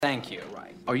Thank you.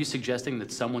 Right. Are you suggesting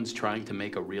that someone's trying to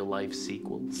make a real-life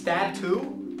sequel? Stab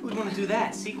 2? Who'd want to do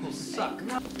that? Sequels suck.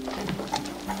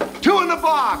 2 in the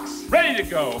box! Ready to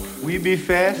go. We be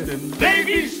fast and They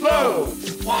be slow.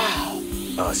 Wow.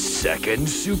 A second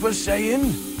Super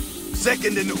Saiyan?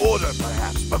 Second in order,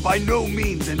 perhaps, but by no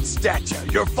means in stature.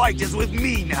 Your fight is with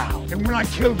me now. And when I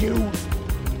kill you,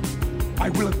 I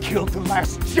will have killed the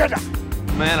last Jedi.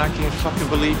 Man, I can't fucking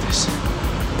believe this.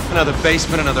 Another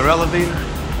basement, another elevator.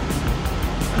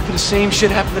 How could the same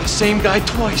shit happen to the same guy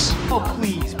twice? Oh,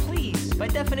 please, please. By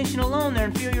definition alone, they're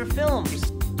inferior films.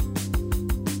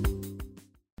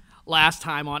 Last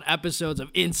time on episodes of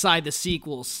Inside the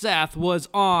Sequel, Seth was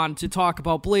on to talk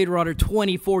about Blade Runner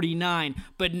 2049,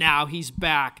 but now he's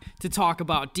back to talk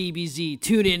about DBZ.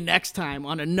 Tune in next time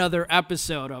on another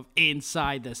episode of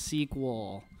Inside the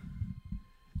Sequel.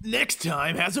 Next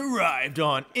time has arrived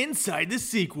on Inside the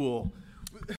Sequel.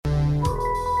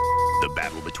 The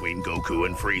battle between Goku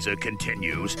and Frieza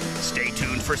continues. Stay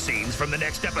tuned for scenes from the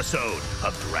next episode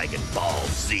of Dragon Ball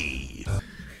Z.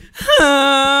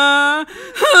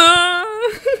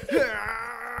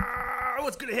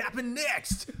 What's gonna happen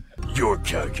next? Your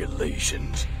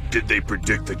calculations. Did they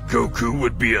predict that Goku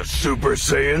would be a Super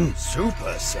Saiyan?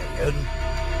 Super Saiyan?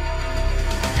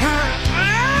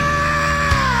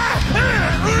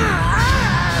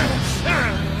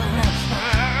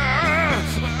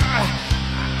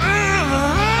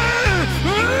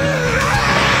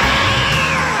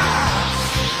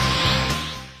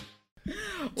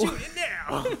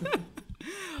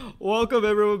 Welcome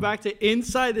everyone back to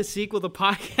Inside the Sequel, the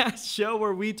podcast show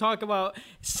where we talk about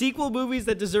sequel movies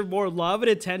that deserve more love and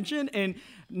attention. And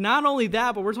not only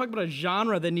that, but we're talking about a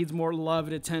genre that needs more love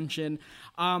and attention.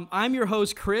 I'm your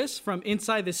host, Chris, from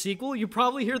Inside the Sequel. You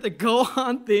probably hear the Go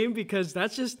On theme because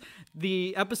that's just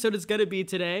the episode is going to be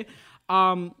today.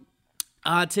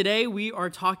 Today we are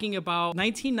talking about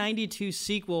 1992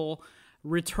 sequel,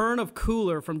 Return of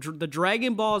Cooler from the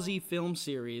Dragon Ball Z film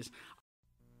series.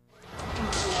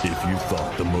 If you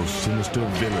thought the most sinister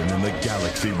villain in the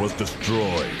galaxy was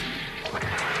destroyed,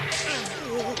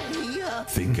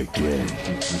 think again.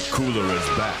 Cooler is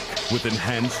back with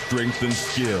enhanced strength and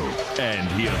skill, and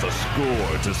he has a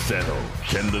score to settle.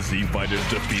 Can the Z-Fighters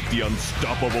defeat the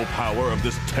unstoppable power of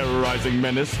this terrorizing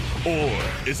menace? Or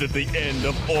is it the end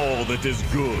of all that is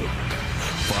good?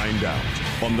 Find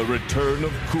out on The Return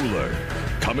of Cooler,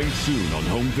 coming soon on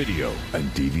home video and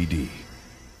DVD.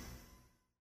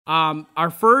 Our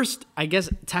first, I guess,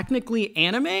 technically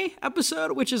anime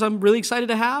episode, which is I'm really excited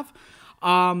to have.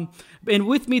 And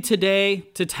with me today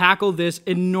to tackle this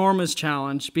enormous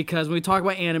challenge, because when we talk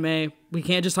about anime, we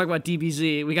can't just talk about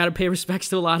DBZ. We got to pay respects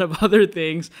to a lot of other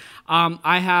things.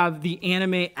 I have the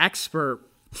anime expert,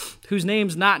 whose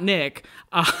name's not Nick.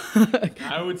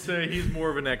 I would say he's more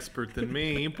of an expert than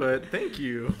me, but thank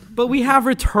you. But we have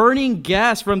returning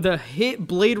guests from the hit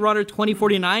Blade Runner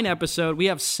 2049 episode. We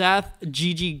have Seth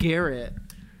Gigi Garrett.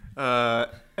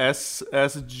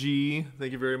 SSG,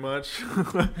 thank you very much.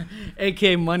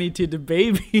 A.K.A. Money to the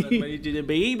Baby. Money to the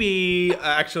baby.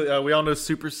 Actually, we all know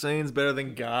Super Saiyan's better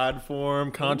than God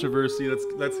form. Controversy,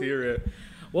 let's hear it.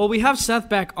 Well, we have Seth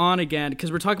back on again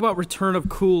because we're talking about Return of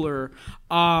Cooler.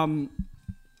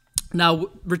 Now,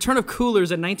 Return of Cooler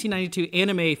is a 1992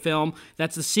 anime film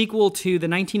that's the sequel to the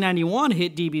 1991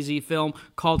 hit DBZ film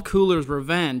called Cooler's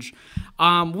Revenge.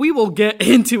 We will get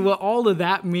into what all of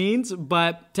that means,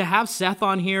 but to have Seth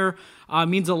on here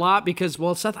means a lot because,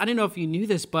 well, Seth, I don't know if you knew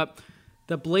this, but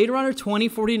the Blade Runner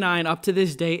 2049 up to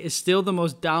this day is still the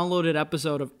most downloaded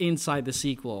episode of Inside the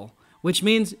Sequel, which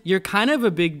means you're kind of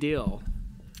a big deal.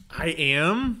 I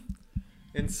am.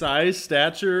 In size,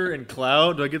 stature, and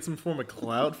clout. Do I get some form of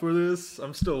clout for this?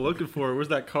 I'm still looking for it. Where's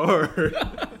that card?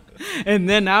 And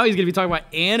then now he's going to be talking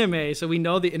about anime, so we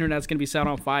know the internet's going to be set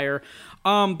on fire.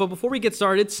 But before we get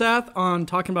started, Seth, on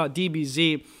talking about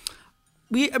DBZ,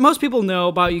 most people know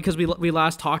about you because we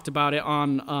last talked about it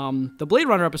on the Blade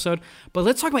Runner episode, but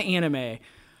let's talk about anime.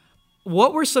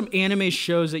 What were some anime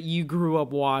shows that you grew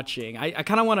up watching? I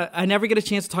kind of want to... I never get a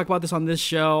chance to talk about this on this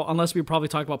show unless we probably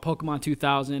talk about Pokemon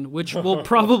 2000, which will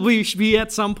probably be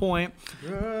at some point.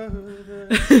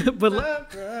 But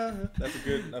That's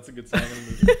a good song in the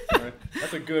movie. Sorry.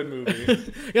 That's a good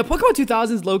movie. Yeah, Pokemon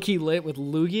 2000 is low-key lit with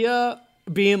Lugia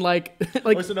being like...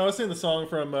 Wait, so no, I was saying the song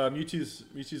from Mewtwo's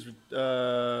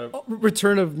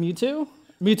Return of Mewtwo?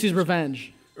 Mewtwo's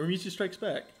Revenge. Or Mewtwo Strikes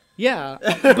Back. Yeah,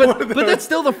 but that's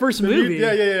still the first movie.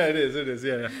 Yeah, it is.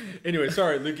 Yeah. Anyway,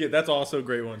 sorry, Lugia. That's also a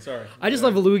great one. Sorry. I just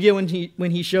love Lugia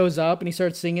when he shows up and he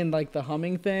starts singing like the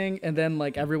humming thing, and then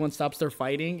like everyone stops their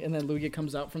fighting, and then Lugia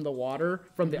comes out from the water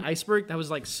from the iceberg. That was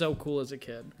like so cool as a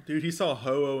kid. Dude, he saw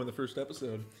Ho-Oh in the first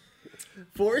episode.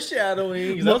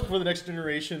 Foreshadowing. 'Cause that was before the Next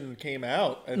Generation came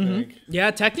out, I think. Yeah,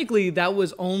 technically that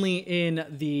was only in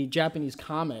the Japanese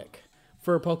comic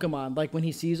for Pokemon, like when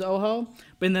he sees Oho.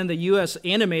 But then the US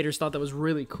animators thought that was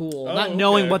really cool, not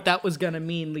knowing what that was going to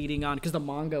mean leading on, because the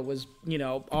manga was,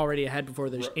 already ahead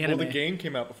before the anime. Well, the game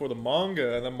came out before the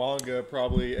manga, and the manga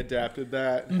probably adapted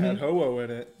that and had Ho-Oh in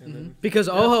it. And then, because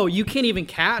Oho, you can't even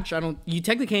catch. You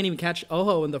technically can't even catch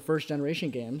Oho in the first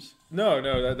generation games. No,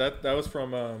 that was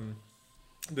from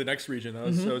the next region.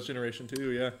 That was Generation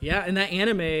 2, yeah. Yeah, and that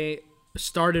anime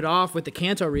started off with the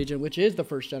Kanto region, which is the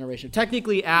first generation.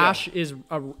 Technically, Ash is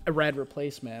a Red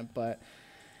replacement, but...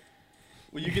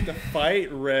 Well, you get to fight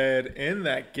Red in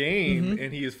that game,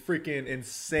 and he is freaking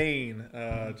insane.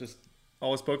 Just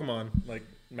all his Pokemon, like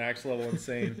max level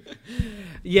insane.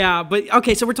 Yeah, but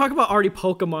okay, so we're talking about already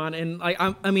Pokemon, and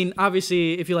I mean,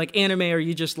 obviously, if you like anime or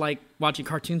you just like watching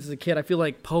cartoons as a kid, I feel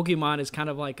like Pokemon is kind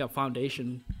of like a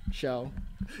foundation show.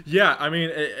 Yeah, I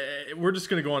mean, we're just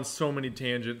going to go on so many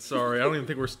tangents. Sorry. I don't even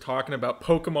think we're talking about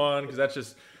Pokemon, because that's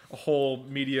just a whole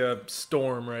media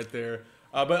storm right there.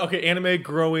 But okay, anime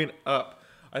growing up.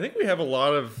 I think we have a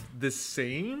lot of the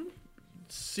same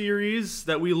series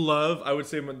that we love. I would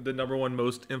say the number one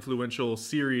most influential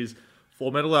series,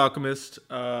 Full Metal Alchemist,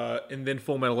 and then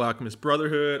Full Metal Alchemist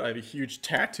Brotherhood. I have a huge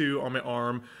tattoo on my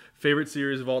arm. Favorite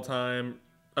series of all time.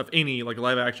 Of any like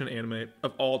live action anime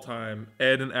of all time.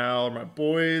 Ed and Al are my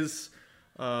boys.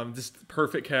 Just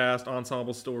perfect cast,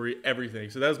 ensemble story, everything.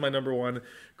 So that was my number one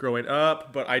growing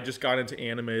up. But I just got into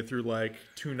anime through like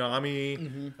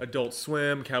Toonami, Adult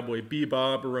Swim, Cowboy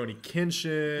Bebop, Rurouni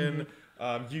Kenshin,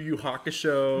 Yu Yu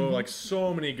Hakusho. Like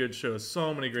so many good shows,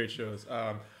 so many great shows.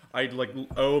 I like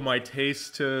owe my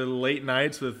taste to late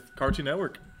nights with Cartoon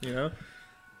Network.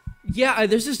 Yeah,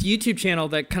 there's this YouTube channel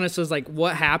that kind of says like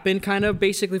what happened kind of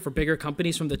basically for bigger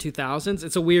companies from the 2000s.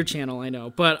 It's a weird channel, I know.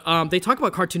 But they talk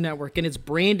about Cartoon Network and its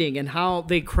branding and how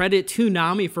they credit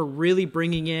Toonami for really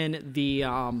bringing in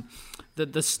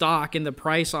the stock and the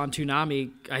price on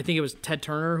Toonami. I think it was Ted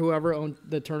Turner, whoever owned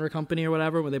the Turner Company or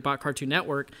whatever, when they bought Cartoon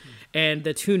Network. And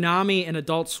the Toonami and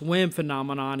Adult Swim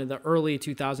phenomenon in the early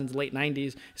 2000s, late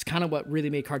 90s is kind of what really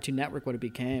made Cartoon Network what it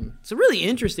became. It's really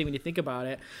interesting when you think about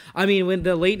it. I mean, when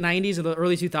the late 90s and the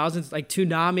early 2000s, like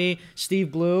Toonami,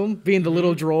 Steve Bloom being the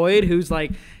little droid who's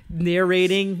like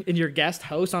narrating and your guest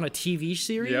host on a TV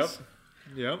series.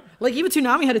 Yep. Like even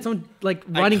Toonami had its own like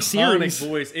running Iconic series.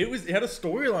 voice. It had a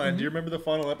storyline. Do you remember the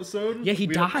final episode? Yeah, he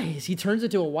dies. He turns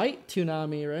into a white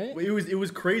Toonami, right? It was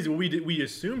crazy. We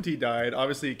assumed he died.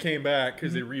 Obviously, he came back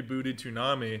because they rebooted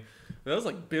Toonami. That was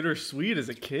like bittersweet as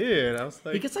a kid. I was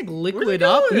like, he gets like liquid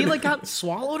up. And he like got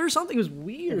swallowed or something. It was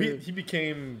weird. He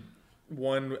became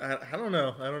one. I don't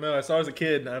know. I saw as a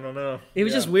kid. I don't know. It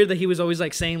was just weird that he was always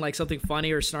like saying like something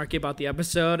funny or snarky about the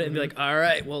episode and be like, all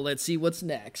right, well, let's see what's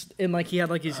next. And like he had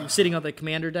like he's sitting on the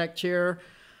commander deck chair.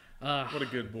 What a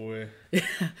good boy. What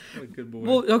a good boy.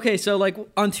 Well, okay, so like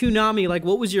on Toonami, like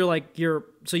what was your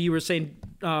so you were saying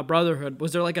Brotherhood.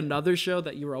 Was there like another show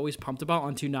that you were always pumped about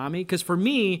on Toonami? Because for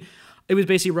me, it was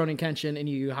basically Rurouni Kenshin and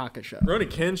Yu Yu Hakusho. Rurouni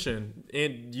Kenshin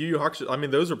and Yu Yu Hakusho. I mean,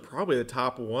 those are probably the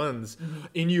top ones.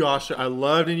 Inuyasha, I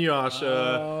loved Inuyasha.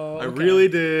 Okay. I really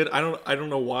did. I don't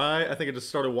know why. I think I just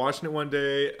started watching it one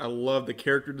day. I love the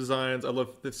character designs. I love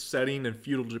the setting in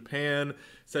feudal Japan. It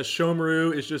says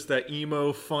Shomaru is just that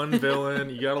emo, fun villain.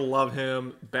 You gotta love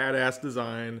him. Badass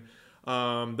design.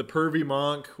 The pervy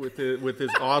monk with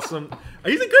his awesome.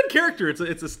 He's a good character. It's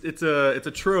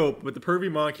a trope. But the pervy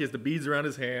monk, he has the beads around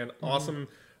his hand. Awesome,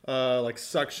 like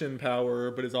suction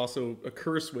power, but is also a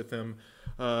curse with him.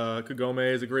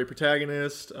 Kagome is a great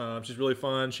protagonist. She's really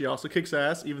fun. She also kicks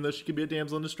ass, even though she could be a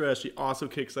damsel in distress. She also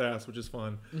kicks ass, which is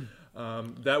fun.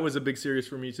 That was a big series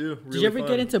for me too. Really Did you ever fun.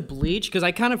 get into Bleach? Because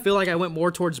I kind of feel like I went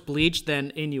more towards Bleach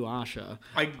than Inuyasha.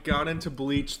 I got into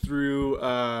Bleach through,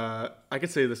 I could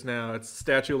say this now, it's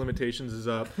Statute of Limitations is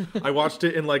up. I watched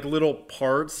it in like little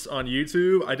parts on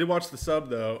YouTube. I did watch the sub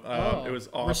though. It was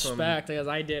awesome. Respect, because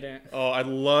I didn't. Oh, I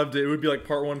loved it. It would be like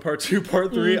part 1, part 2,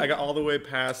 part 3. I got all the way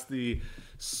past the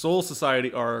Soul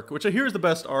Society arc, which I hear is the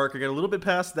best arc. I got a little bit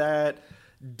past that.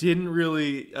 Didn't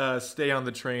really stay on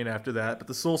the train after that, but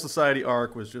the Soul Society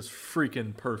arc was just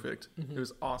freaking perfect. It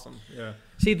was awesome. Yeah.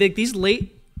 See, these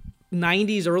late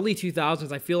 90s, early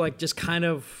 2000s, I feel like just kind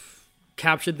of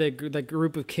captured the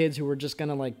group of kids who were just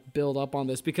gonna like build up on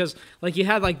this, because like you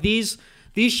had like these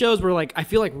these shows were like, I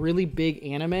feel like really big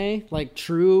anime, like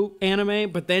true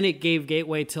anime, but then it gave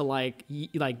gateway to like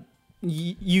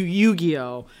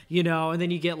Yu-Gi-Oh, you know, and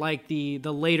then you get like the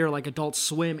later like Adult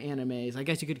Swim animes. I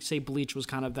guess you could say Bleach was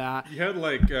kind of that. You had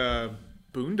like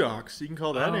Boondocks. You can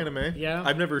call that anime. Yeah.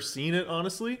 I've never seen it,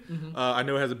 honestly. I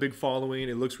know it has a big following.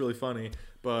 It looks really funny,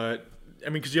 but I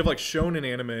mean, because you have like shonen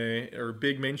anime or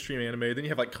big mainstream anime, then you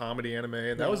have like comedy anime,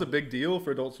 and that was a big deal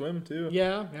for Adult Swim too.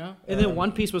 Yeah. And then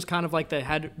One Piece was kind of like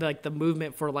the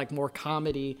movement for like more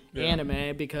comedy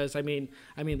anime, because I mean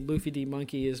Luffy D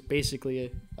Monkey is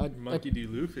basically a Monkey D.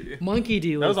 Luffy. Monkey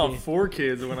D. Luffy. That was on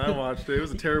 4Kids when I watched it. It was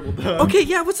a terrible dub. Okay,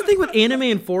 yeah. What's the thing with anime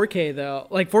and 4K though?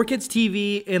 Like 4Kids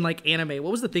TV and like anime.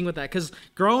 What was the thing with that? Because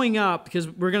growing up, because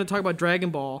we're gonna talk about Dragon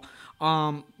Ball.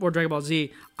 Or Dragon Ball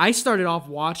Z. I started off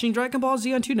watching Dragon Ball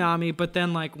Z on Toonami, but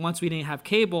then like once we didn't have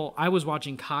cable, I was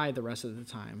watching Kai the rest of the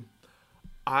time.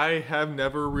 I have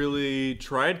never really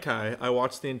tried Kai. I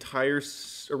watched the entire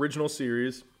original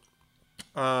series.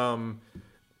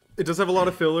 It does have a lot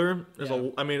of filler.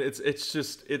 I mean,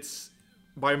 it's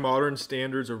by modern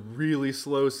standards a really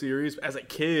slow series. As a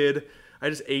kid, I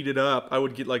just ate it up. I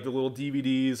would get like the little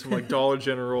DVDs from like Dollar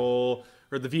General.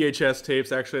 Or the VHS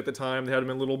tapes, actually, at the time. They had them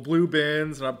in little blue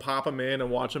bins, and I'd pop them in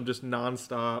and watch them just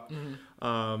nonstop.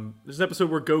 There's an episode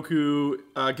where Goku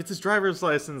gets his driver's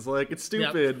license. Like, it's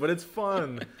stupid, but it's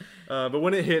fun. But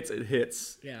when it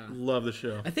hits. Yeah. Love the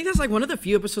show. I think that's like one of the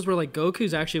few episodes where like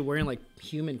Goku's actually wearing like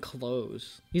human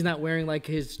clothes. He's not wearing like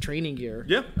his training gear.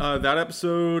 Yeah, that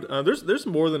episode. There's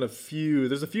more than a few.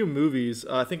 There's a few movies.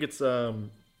 I think it's...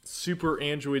 Super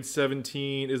Android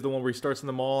 17 is the one where he starts in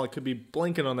the mall. I could be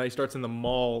blanking on that. He starts in the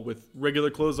mall with regular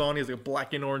clothes on. He has like a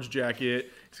black and orange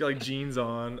jacket. He's got like jeans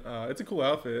on. It's a cool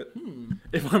outfit.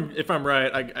 If I'm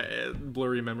right, I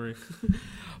blurry memory.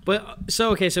 But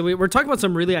so we're talking about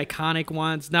some really iconic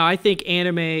ones. Now I think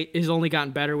anime has only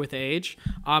gotten better with age.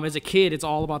 As a kid, it's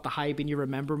all about the hype and you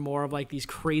remember more of like these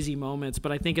crazy moments.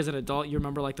 But I think as an adult, you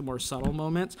remember like the more subtle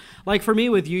moments. Like for me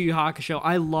with Yu Yu Hakusho,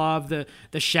 I love the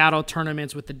shadow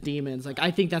tournaments with the demons. Like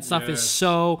I think that stuff is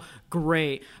so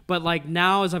great. But like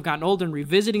now as I've gotten older and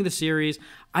revisiting the series,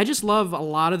 I just love a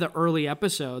lot of the early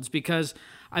episodes because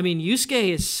I mean Yusuke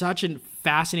is such a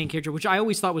fascinating character, which I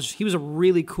always thought he was a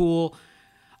really cool.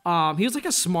 He was like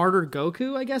a smarter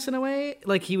Goku, I guess, in a way.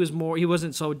 Like he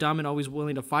wasn't so dumb and always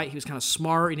willing to fight. He was kind of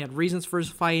smart and he had reasons for his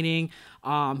fighting.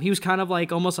 He was kind of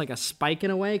like almost like a Spike in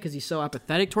a way because he's so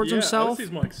apathetic towards himself. I would say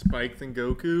he's more like Spike than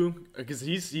Goku because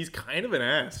he's kind of an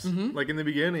ass. Like in the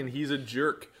beginning, he's a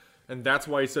jerk, and that's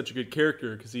why he's such a good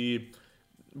character because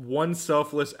one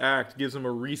selfless act gives him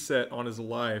a reset on his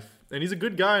life. And he's a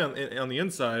good guy on the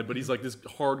inside, but he's like this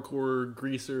hardcore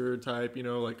greaser type,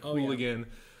 like hooligan. Yeah.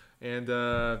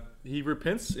 And he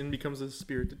repents and becomes a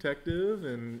spirit detective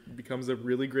and becomes a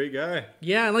really great guy.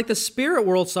 Yeah, and like the spirit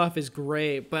world stuff is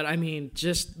great, but I mean,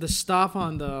 just the stuff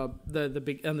on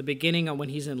the beginning on when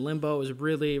he's in limbo is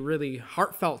really, really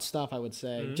heartfelt stuff. I would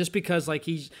say, just because like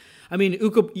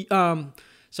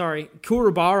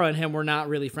Kurobara and him were not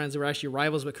really friends. They were actually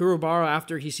rivals. But Kurobara,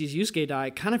 after he sees Yusuke die,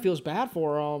 kind of feels bad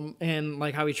for him and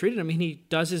like how he treated him. I mean, he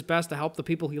does his best to help the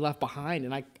people he left behind,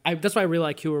 and I that's why I really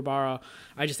like Kurobara.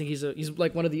 I just think he's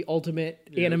like one of the ultimate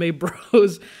anime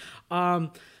bros.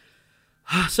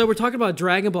 So we're talking about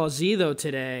Dragon Ball Z though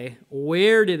today.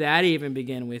 Where did that even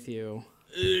begin with you?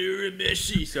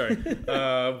 Sorry.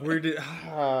 Where did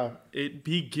it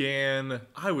began?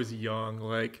 I was young,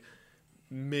 like.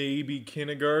 Maybe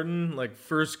kindergarten, like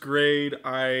first grade.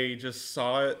 I just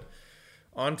saw it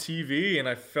on TV and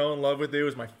I fell in love with it. It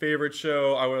was my favorite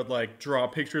show. I would like draw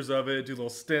pictures of it, do little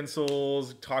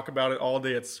stencils, talk about it all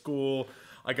day at school.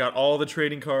 I got all the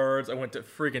trading cards. I went to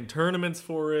freaking tournaments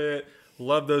for it.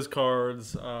 Loved those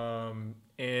cards, and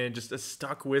just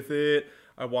stuck with it.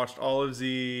 I watched all of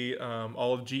Z,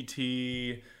 all of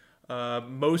GT.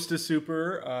 Most of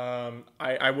Super.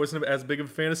 I wasn't as big of a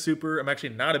fan of Super. I'm actually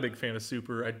not a big fan of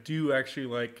Super. I do actually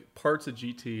like parts of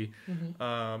GT.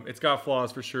 It's got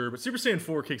flaws for sure, but Super Saiyan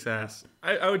 4 kicks ass.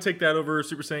 I would take that over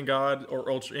Super Saiyan God or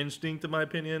Ultra Instinct in my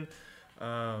opinion.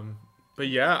 But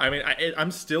yeah, I mean,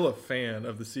 I'm still a fan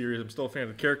of the series. I'm still a fan of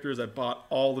the characters. I bought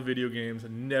all the video games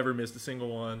and never missed a single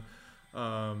one.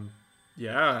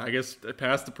 Yeah, I guess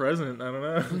past the present. I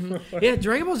don't know. Yeah,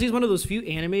 Dragon Ball Z is one of those few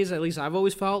animes, at least I've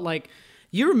always felt, like,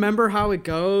 you remember how it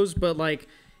goes, but, like,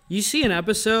 you see an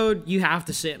episode, you have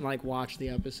to sit and, like, watch the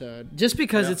episode. Just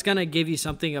because it's going to give you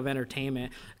something of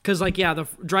entertainment. Because, like, yeah, the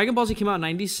Dragon Ball Z came out in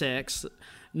 96.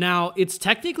 Now, it's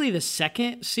technically the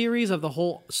second series of the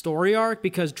whole story arc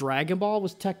because Dragon Ball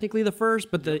was technically the first,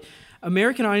 but the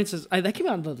American audiences, that came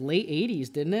out in the late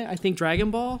 80s, didn't it? I think Dragon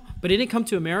Ball, but it didn't come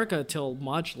to America until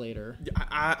much later.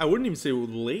 I wouldn't even say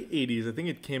late 80s. I think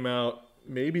it came out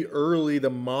maybe early, the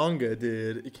manga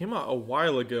did. It came out a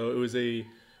while ago. It was a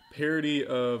parody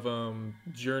of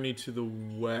Journey to the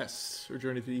West, or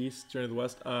Journey to the East, Journey to the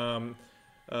West.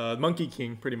 Monkey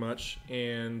King, pretty much.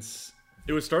 And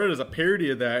it was started as a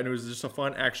parody of that, and it was just a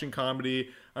fun action comedy.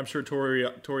 I'm sure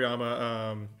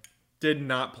Toriyama did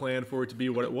not plan for it to be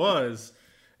what it was,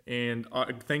 and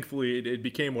thankfully it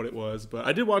became what it was. But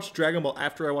I did watch Dragon Ball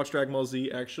after I watched Dragon Ball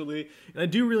Z, actually, and I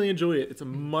do really enjoy it. It's a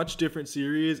much different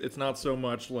series. It's not so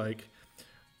much like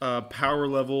power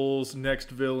levels, next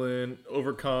villain,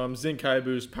 overcome, Zenkai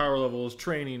boost, power levels,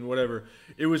 training, whatever.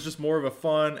 It was just more of a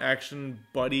fun action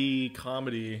buddy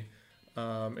comedy.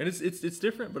 And it's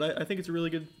different, but I think it's a really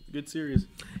good series.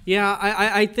 Yeah,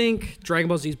 I think Dragon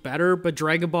Ball Z is better, but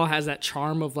Dragon Ball has that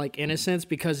charm of like innocence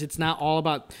because it's not all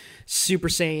about Super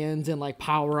Saiyans and like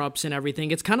power-ups and everything.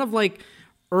 It's kind of like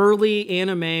early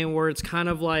anime where it's kind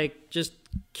of like just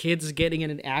kids getting in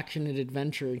an action and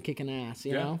adventure and kicking ass,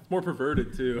 you know? More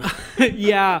perverted too.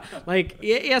 Yeah, like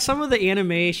yeah, some of the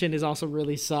animation is also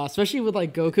really sus, especially with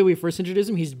like Goku. We first introduced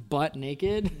him, he's butt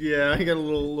naked. Yeah, he got a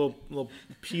little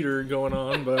Peter going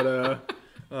on, but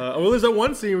well, there's that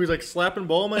one scene where he's like slapping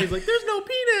Bulma. He's like, "There's no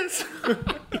penis."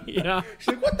 Yeah, she's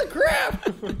like, "What the crap?"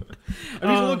 I mean, he's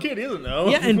a little kid; he doesn't know.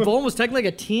 Yeah, and Bulma was technically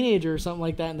like a teenager or something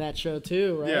like that in that show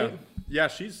too, right? Yeah,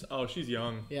 she's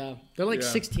young. Yeah, they're like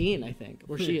 16, I think,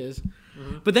 where she is.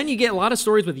 Mm-hmm. But then you get a lot of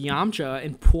stories with Yamcha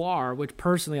and Puar, which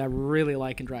personally I really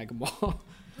like in Dragon Ball.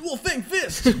 Wolfang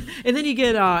Fist! And then you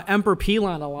get Emperor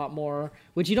Pilon a lot more,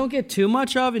 which you don't get too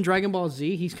much of in Dragon Ball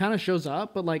Z. He kind of shows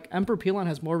up, but like Emperor Pilon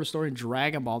has more of a story in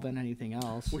Dragon Ball than anything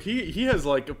else. Well, he has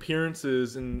like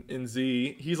appearances in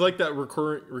Z. He's like that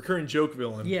recurring joke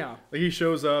villain. Yeah. Like he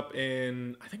shows up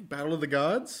in, I think, Battle of the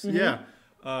Gods? Mm-hmm. Yeah.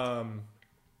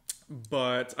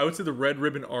 But I would say the Red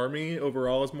Ribbon Army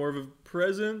overall is more of a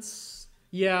presence.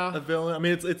 Yeah. A villain. I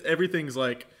mean, it's everything's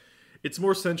like, it's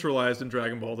more centralized in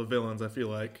Dragon Ball, the villains, I feel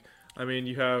like. I mean,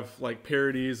 you have like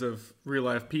parodies of real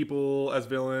life people as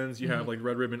villains. You have like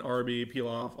Red Ribbon Army,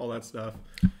 Pilaf, all that stuff.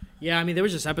 Yeah, I mean, there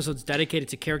was just episodes dedicated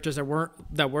to characters that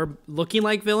were looking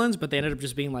like villains, but they ended up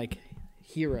just being like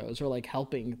heroes or like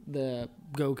helping the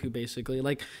Goku basically.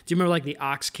 Like, do you remember like the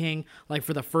Ox King? Like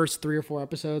for the first 3 or 4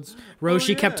 episodes,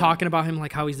 Roshi kept talking about him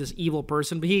like how he's this evil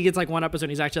person, but he gets like one episode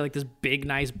and he's actually like this big,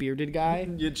 nice bearded guy.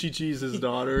 Yeah, Chi-Chi's his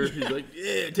daughter. He's like,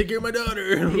 yeah, take care of my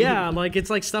daughter. Yeah, like it's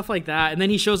like stuff like that. And then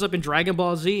he shows up in Dragon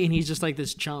Ball Z and he's just like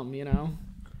this chum, you know?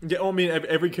 Yeah, well, I mean,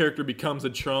 every character becomes a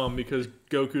chum because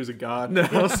Goku's a god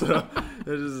now, so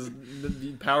there's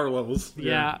just power levels.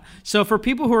 Yeah. So for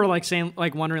people who are like saying,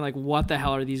 like wondering, like what the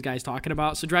hell are these guys talking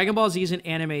about? So Dragon Ball Z is an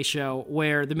anime show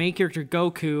where the main character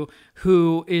Goku,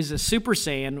 who is a Super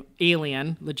Saiyan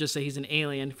alien, let's just say he's an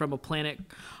alien from a planet,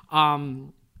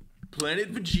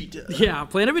 Planet Vegeta. Yeah,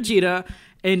 Planet Vegeta.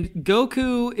 And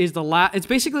Goku is it's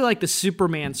basically like the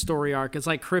Superman story arc. It's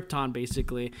like Krypton,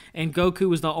 basically. And Goku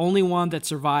was the only one that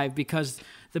survived because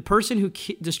the person who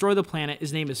destroyed the planet,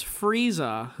 his name is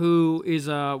Frieza, who is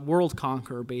a world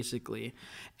conqueror, basically.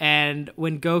 And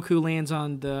when Goku lands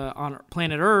on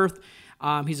planet Earth,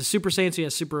 he's a Super Saiyan, so he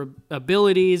has super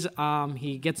abilities.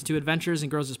 He gets into adventures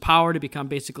and grows his power to become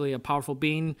basically a powerful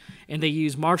being. And they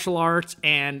use martial arts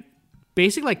and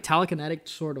basically like telekinetic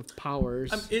sort of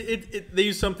powers. They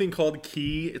use something called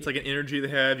ki. It's like an energy they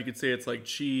have. You could say it's like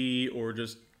chi or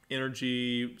just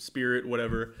energy, spirit,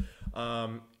 whatever.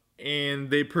 And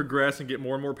they progress and get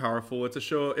more and more powerful. It's a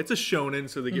shonen,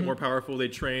 so they get more powerful. They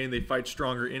train. They fight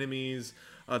stronger enemies.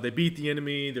 They beat the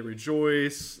enemy. They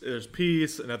rejoice. There's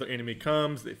peace. Another enemy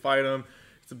comes. They fight them.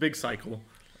 It's a big cycle.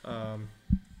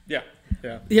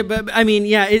 Yeah, but I mean,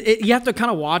 yeah, you have to kind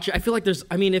of watch it. I feel like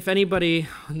if anybody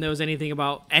knows anything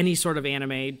about any sort of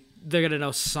anime, they're going to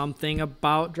know something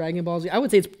about Dragon Ball Z. I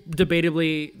would say it's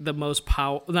debatably the most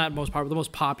the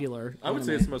most popular. I would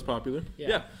say it's the most popular.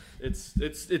 Yeah. It's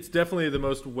definitely the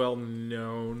most well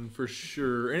known for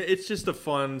sure, and it's just a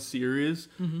fun series.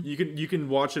 Mm-hmm. You can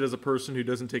watch it as a person who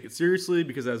doesn't take it seriously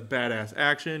because it has badass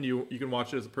action. You can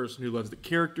watch it as a person who loves the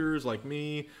characters like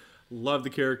me. Love the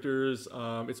characters.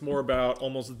 It's more about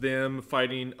almost them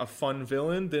fighting a fun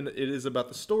villain than it is about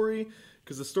the story,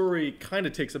 because the story kind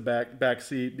of takes a back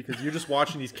seat because you're just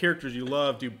watching these characters you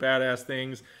love do badass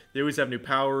things. They always have new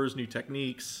powers, new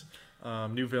techniques.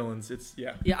 new villains. It's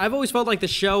Yeah, I've always felt like the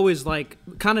show is like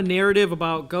kind of narrative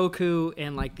about Goku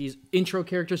and like these intro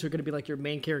characters who are going to be like your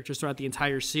main characters throughout the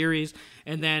entire series,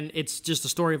 and then it's just a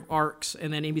story of arcs,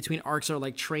 and then in between arcs are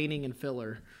like training and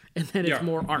filler. And then it's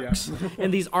more arcs.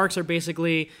 And these arcs are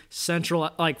basically central,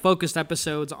 like focused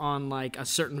episodes on like a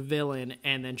certain villain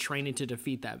and then training to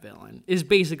defeat that villain is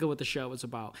basically what the show is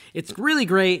about. It's really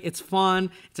great. It's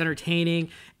fun. It's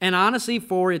entertaining. And honestly,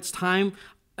 for its time,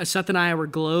 Seth and I were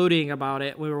gloating about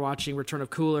it. We were watching Return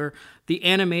of Cooler. The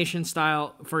animation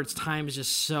style for its time is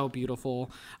just so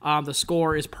beautiful. The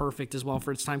score is perfect as well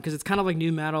for its time because it's kind of like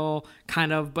new metal,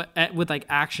 kind of, but with like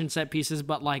action set pieces.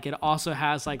 But like it also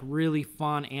has like really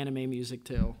fun anime music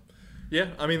too. Yeah,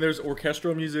 I mean, there's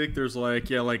orchestral music. There's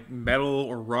like metal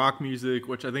or rock music,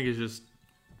 which I think is just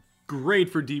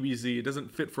great for DBZ. It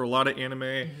doesn't fit for a lot of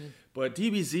anime. But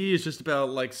DBZ is just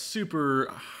about like super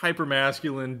hyper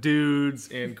masculine dudes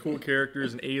and cool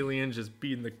characters and aliens just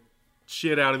beating the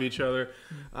shit out of each other.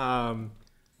 And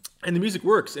the music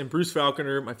works. And Bruce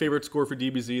Falconer, my favorite score for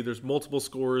DBZ, there's multiple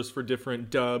scores for different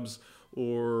dubs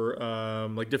or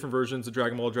like different versions of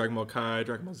Dragon Ball Kai,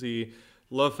 Dragon Ball Z.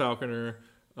 Love Falconer.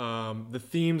 The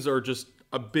themes are just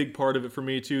a big part of it for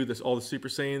me too. All the Super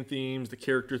Saiyan themes, the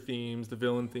character themes, the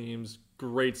villain themes.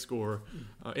 Great score.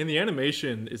 And the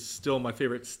animation is still my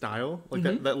favorite style. Like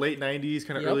that late 90s,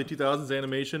 kind of early 2000s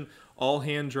animation, all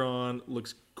hand-drawn,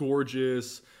 looks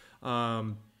gorgeous.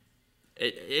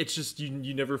 It's just,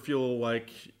 you never feel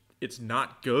like it's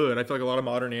not good. I feel like a lot of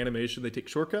modern animation, they take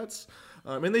shortcuts.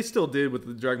 And they still did with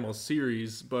the Dragon Ball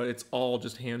series, but it's all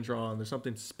just hand-drawn. There's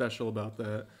something special about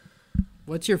that.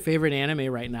 What's your favorite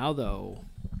anime right now, though?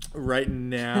 Right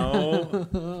now,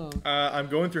 I'm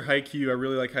going through Haikyuu. I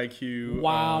really like Haikyuu.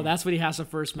 Wow, that's what he has to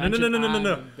first mention.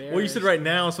 No. Well, you said right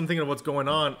now, so I'm thinking of what's going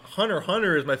on. Hunter x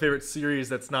Hunter is my favorite series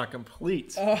that's not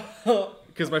complete.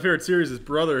 Because my favorite series is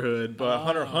Brotherhood, but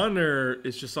Hunter x Hunter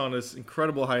is just on this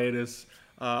incredible hiatus.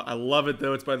 I love it,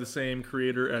 though. It's by the same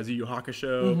creator as Yu Yu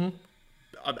Hakusho.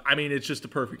 I mean, it's just a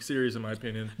perfect series in my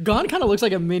opinion. Gon kind of looks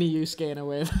like a mini Yusuke in a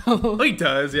way, though. He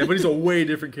does, yeah, but he's a way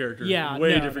different character.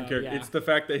 Different character. Yeah. It's the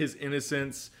fact that his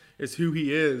innocence is who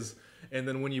he is, and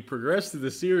then when you progress through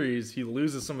the series, he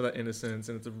loses some of that innocence,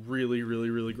 and it's a really, really,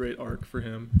 really great arc for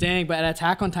him. Dang, but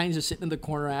Attack on Titan is just sitting in the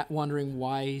corner wondering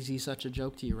why is he such a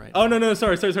joke to you right now. Oh, no,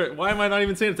 sorry. Why am I not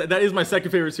even saying it? That is my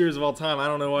second favorite series of all time. I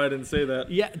don't know why I didn't say that.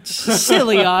 Yeah,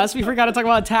 silly us. We forgot to talk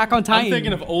about Attack on Titan. I'm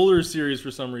thinking of older series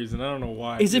for some reason. I don't know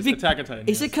why. Is it Attack on Titan?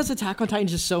 Is it because Attack on Titan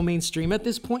is just so mainstream at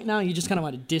this point now? You just kind of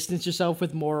want to distance yourself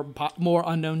with more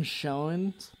unknown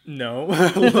shows? No,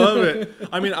 I love it.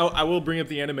 I mean, I will bring up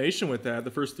the animation with that.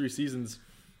 The first 3 seasons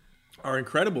are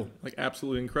incredible, like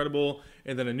absolutely incredible.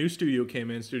 And then a new studio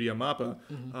came in, Studio Mappa.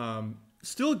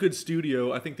 Still a good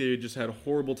studio. I think they just had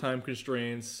horrible time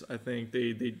constraints. I think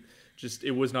they just,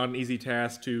 it was not an easy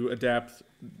task to adapt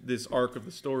this arc of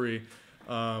the story.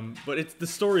 But the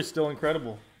story is still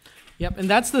incredible. Yep, and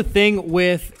that's the thing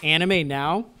with anime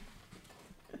now.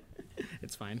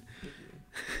 It's fine.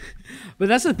 But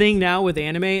that's the thing now with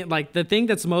anime, like the thing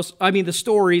that's the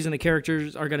stories and the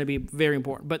characters are going to be very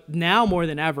important. But now more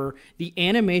than ever, the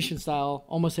animation style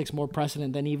almost takes more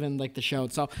precedent than even like the show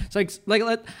itself. It's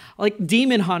like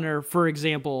Demon Hunter, for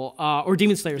example, or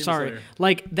Demon Slayer, sorry.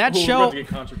 Like that show. We're about to get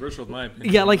controversial, in my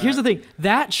opinion. Yeah, like here's the thing.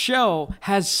 That show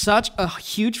has such a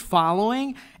huge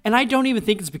following. And I don't even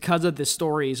think it's because of the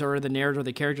stories or the narrative or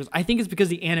the characters. I think it's because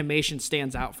the animation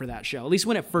stands out for that show, at least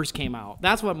when it first came out.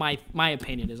 That's what my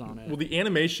opinion is on it. Well, the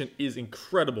animation is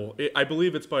incredible. I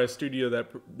believe it's by a studio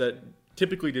that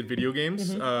typically did video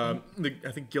games. I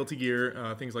think Guilty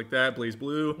Gear, things like that, Blaze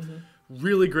Blue.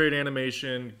 Really great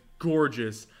animation,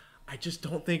 gorgeous. I just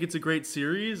don't think it's a great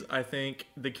series. I think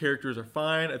the characters are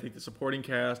fine. I think the supporting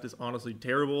cast is honestly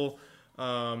terrible.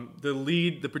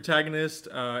 The protagonist,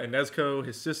 Nezuko,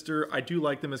 his sister, I do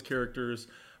like them as characters,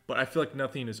 but I feel like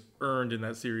nothing is earned in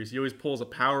that series. He always pulls a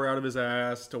power out of his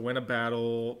ass to win a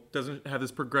battle, doesn't have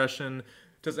this progression,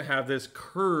 doesn't have this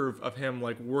curve of him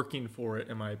like working for it,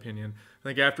 in my opinion. I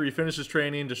think after he finished his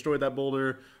training, destroyed that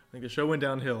boulder, I think the show went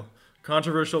downhill.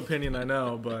 Controversial opinion, I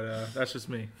know, but that's just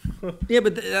me. Yeah,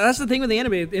 but that's the thing with the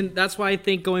anime, and that's why I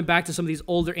think going back to some of these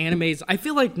older animes, I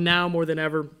feel like now more than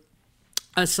ever,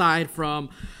 aside from,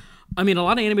 a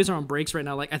lot of animes are on breaks right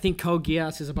now. Like I think Code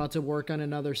Geass is about to work on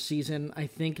another season, I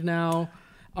think now.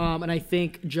 And I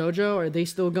think JoJo, are they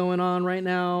still going on right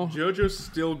now? JoJo's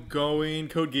still going.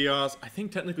 Code Geass, I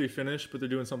think technically finished, but they're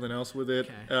doing something else with it.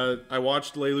 Okay. I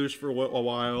watched Lelouch for a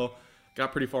while,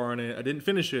 got pretty far on it. I didn't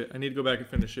finish it. I need to go back and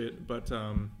finish it. But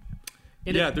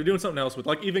Yeah, they're doing something else with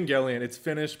like Evangelion. It's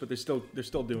finished, but they're still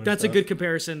doing. That's stuff. a good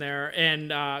comparison there.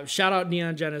 And shout out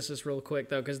Neon Genesis real quick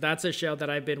though, because that's a show that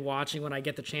I've been watching when I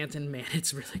get the chance, and man,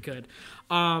 it's really good.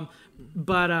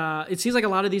 But it seems like a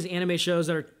lot of these anime shows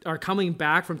that are coming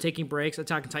back from taking breaks.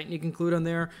 Attack on Titan, you can include on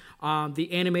there. The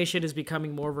animation is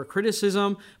becoming more of a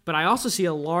criticism, but I also see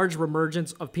a large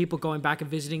reemergence of people going back and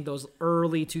visiting those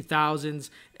early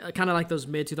 2000s, kind of like those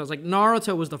mid 2000s. Like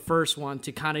Naruto was the first one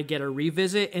to kind of get a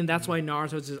revisit, and that's why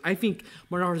I think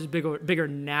Naruto is bigger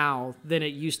now than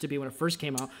it used to be when it first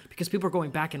came out, because people are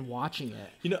going back and watching it.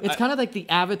 It's kind of like the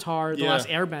Avatar, The Last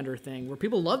Airbender thing, where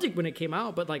people loved it when it came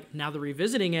out, but like now they're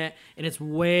revisiting it, and it's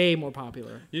way more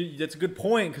popular. That's a good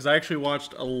point, because I actually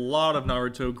watched a lot of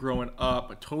Naruto growing up.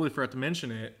 I totally forgot to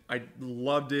mention it. I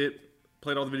loved it.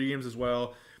 Played all the video games as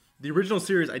well. The original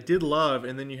series I did love,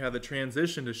 and then you have the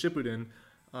transition to Shippuden.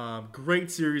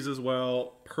 Great series as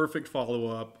well. Perfect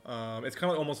follow-up. It's kind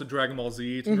of like almost a Dragon Ball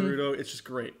Z to Naruto. It's just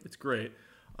great. It's great.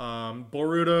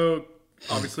 Boruto,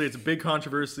 obviously, it's a big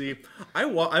controversy.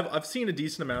 I've seen a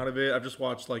decent amount of it. I've just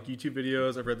watched like YouTube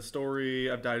videos. I've read the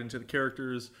story. I've dived into the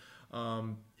characters.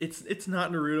 It's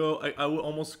not Naruto. I would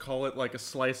almost call it like a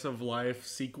slice of life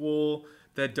sequel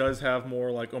that does have more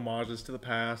like homages to the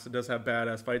past. It does have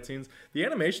badass fight scenes. The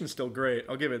animation's still great.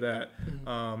 I'll give it that.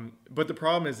 But the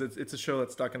problem is it's a show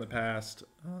that's stuck in the past.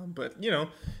 But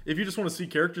if you just want to see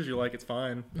characters you like, it's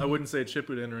fine. I wouldn't say it's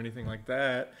Shippuden or anything like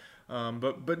that.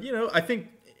 But I think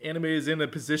anime is in a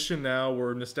position now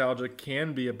where nostalgia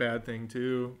can be a bad thing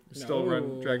too. Still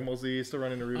run Dragon Ball Z, still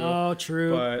running Naruto. Oh,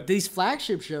 true. But these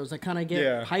flagship shows that kind of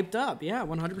get hyped up. Yeah,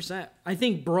 100%. I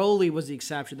think Broly was the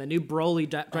exception. The new Broly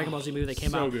Dragon Ball Z movie that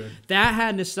came out. Good. That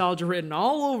had nostalgia written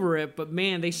all over it, but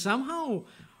man, they somehow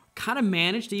kind of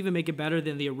managed to even make it better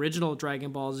than the original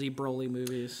Dragon Ball Z Broly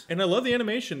movies. And I love the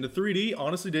animation. The 3D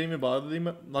honestly didn't even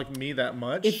bother me that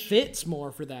much. It fits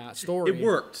more for that story. It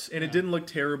worked, and it didn't look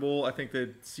terrible. I think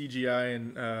the CGI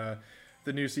in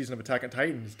the new season of Attack on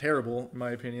Titan is terrible, in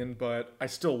my opinion, but I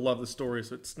still love the story,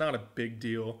 so it's not a big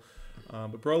deal.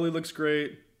 But Broly looks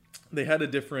great. They had a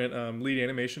different lead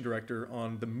animation director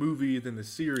on the movie than the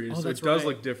series, so it does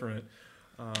look different.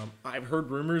 I've heard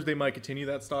rumors they might continue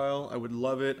that style. I would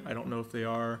love it. I don't know if they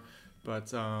are. But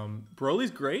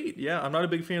Broly's great. Yeah, I'm not a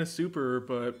big fan of Super,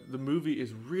 but the movie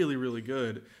is really, really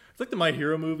good. It's like the My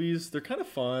Hero movies. They're kind of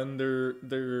fun.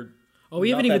 They're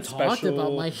we haven't even talked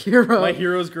about My Hero. My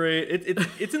Hero's great.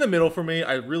 It's in the middle for me.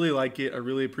 I really like it. I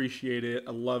really appreciate it.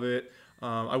 I love it.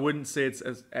 I wouldn't say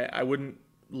I wouldn't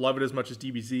love it as much as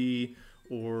DBZ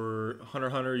or Hunter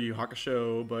x Hunter, Yu Yu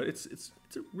Hakusho, but it's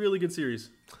a really good series.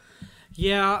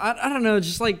 Yeah, I don't know.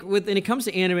 Just like when it comes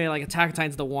to anime, like Attack on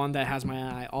Titan's the one that has my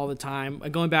eye all the time.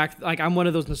 Going back, like I'm one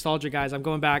of those nostalgia guys. I'm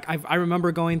going back. I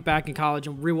remember going back in college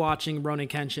and rewatching Ronin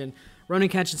Kenshin. Ronin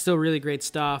Kenshin's still really great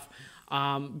stuff.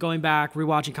 Going back,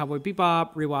 rewatching Cowboy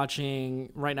Bebop,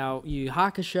 rewatching right now Yu Yu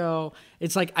Hakusho.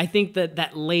 It's like I think that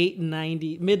mid-late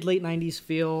 90s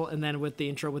feel, and then with the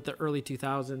intro with the early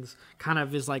 2000s, kind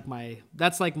of is like my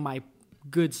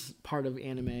good part of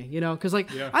anime, because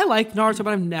I like Naruto,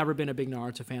 but I've never been a big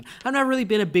Naruto fan. I've never really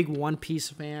been a big One Piece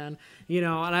fan,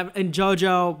 and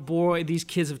JoJo, boy, these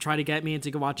kids have tried to get me into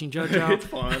watching JoJo. It's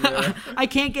fun. Yeah. I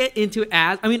can't get into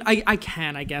I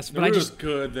can, I guess, but Naruto's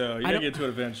good though. You gotta get to it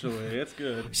eventually. It's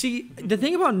good. See, the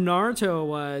thing about Naruto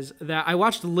was that I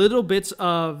watched little bits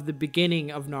of the beginning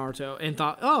of Naruto and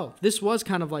thought, oh, this was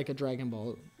kind of like a Dragon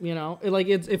Ball.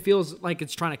 It feels like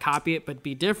it's trying to copy it but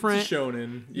be different. It's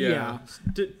shonen. Yeah.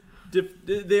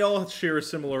 They all share a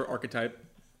similar archetype.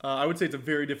 I would say it's a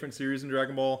very different series than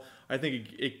Dragon Ball. I think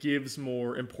it gives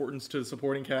more importance to the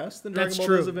supporting cast than Dragon Ball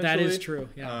does eventually. That is true.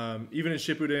 Yeah. Even in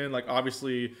Shippuden, like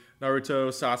obviously Naruto,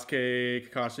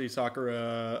 Sasuke, Kakashi,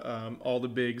 Sakura, all the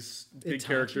big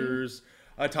characters.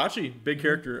 Itachi, big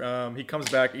character. He comes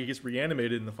back. He gets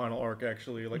reanimated in the final arc.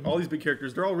 Actually, all these big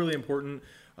characters, they're all really important.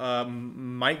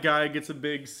 Might Guy gets a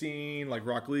big scene, like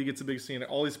Rock Lee gets a big scene.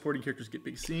 All these supporting characters get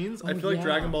big scenes. I feel like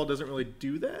Dragon Ball doesn't really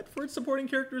do that for its supporting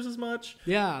characters as much.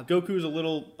 Yeah, Goku's a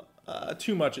little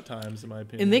too much at times, in my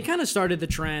opinion. And they kind of started the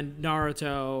trend,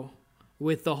 Naruto,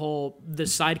 with the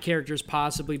side characters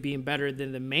possibly being better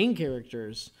than the main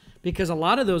characters. Because a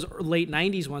lot of those late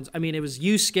 90s ones, it was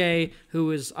Yusuke, who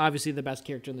was obviously the best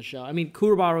character in the show.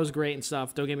 Kurobaro's great and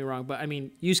stuff, don't get me wrong, but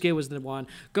Yusuke was the one.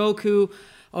 Goku,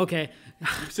 okay. You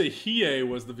could say Hiei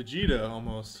was the Vegeta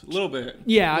almost, a little bit.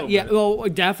 Yeah, well,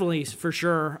 definitely, for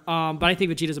sure. But I think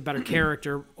Vegeta's a better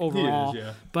character overall. He is,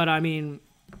 yeah. But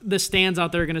the stands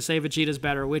out there are going to say Vegeta's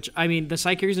better, which, I mean, the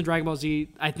side characters in Dragon Ball Z,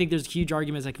 I think there's huge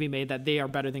arguments that can be made that they are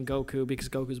better than Goku because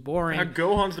Goku's boring.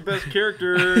 Gohan's the best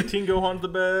character. Teen Gohan's the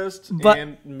best.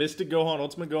 And Mystic Gohan,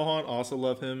 Ultimate Gohan, also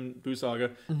love him. Buu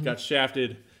Saga got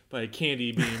shafted by a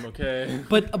candy beam, okay?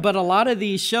 But a lot of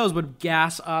these shows would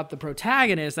gas up the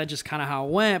protagonist. That's just kind of how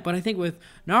it went. But I think with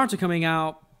Naruto coming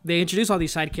out, they introduced all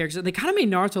these side characters. They kind of made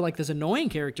Naruto like this annoying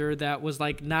character that was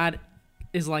like not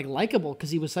is like likable because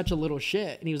he was such a little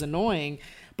shit and he was annoying.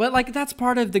 But like that's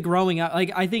part of the growing up.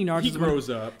 Like I think Naruto grows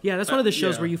up. Yeah, that's one of the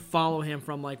shows where you follow him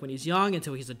from like when he's young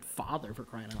until he's a father, for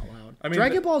crying out loud. I mean,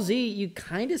 Dragon Ball Z, you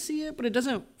kind of see it, but it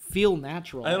doesn't feel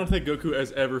natural. I don't think Goku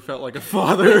has ever felt like a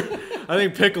father. I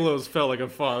think Piccolo's felt like a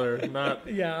father, not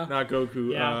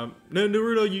Goku. Yeah. No,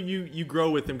 Naruto, you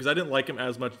grow with him because I didn't like him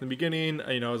as much in the beginning.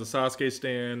 You know, as a Sasuke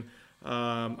stan.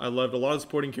 I loved a lot of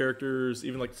supporting characters,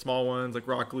 even like the small ones like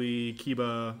Rock Lee,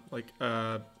 Kiba, like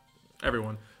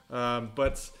everyone.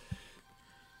 But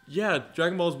yeah,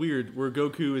 Dragon Ball is weird, where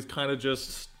Goku is kind of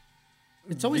just.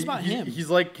 It's always about him. He's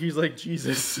like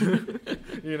Jesus,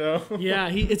 you know. Yeah,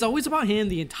 it's always about him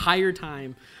the entire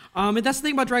time. And that's the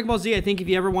thing about Dragon Ball Z. I think if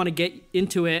you ever want to get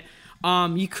into it,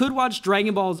 you could watch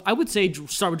Dragon Balls. I would say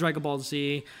start with Dragon Ball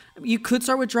Z. You could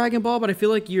start with Dragon Ball, but I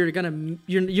feel like you're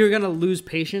gonna lose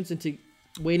patience into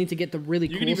waiting to get the really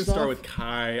cool stuff. You can even start with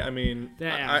Kai. I mean,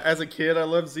 as a kid, I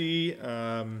love Z.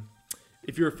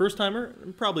 If you're a first timer,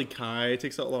 probably Kai. It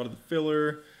takes out a lot of the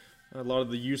filler, a lot of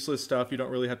the useless stuff you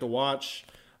don't really have to watch.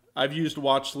 I've used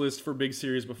watch lists for big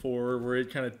series before, where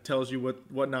it kind of tells you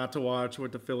what not to watch,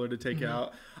 what the filler to take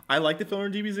out. I like the filler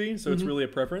in DBZ, so it's really a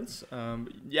preference.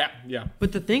 Yeah.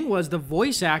 But the thing was, the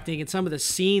voice acting and some of the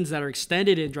scenes that are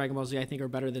extended in Dragon Ball Z, I think, are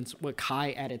better than what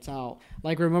Kai edits out.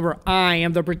 Like, remember, I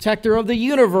am the protector of the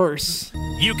universe.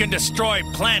 You can destroy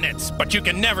planets, but you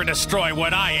can never destroy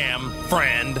what I am,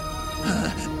 friend.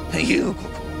 You...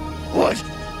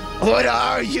 What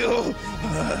are you?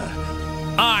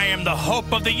 I am the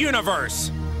hope of the universe.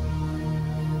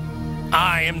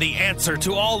 I am the answer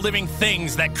to all living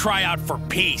things that cry out for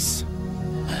peace.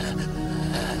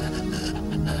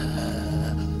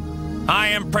 I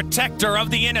am protector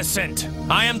of the innocent.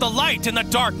 I am the light in the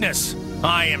darkness.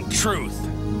 I am truth.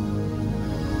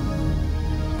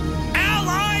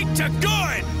 Allied to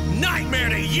good, nightmare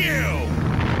to you.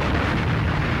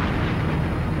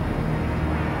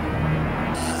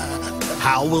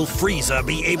 How will Frieza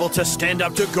be able to stand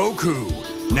up to Goku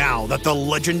now that the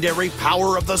legendary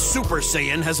power of the Super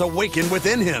Saiyan has awakened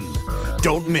within him?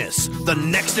 Don't miss the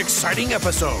next exciting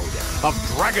episode of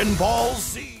Dragon Ball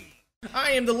Z.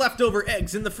 I am the leftover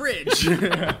eggs in the fridge.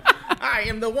 I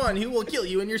am the one who will kill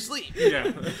you in your sleep.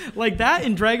 Yeah. Like that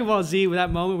in Dragon Ball Z, with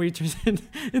that moment where he turns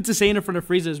into Saiyan in front of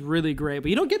Frieza is really great, but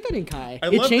you don't get that in Kai. I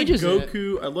love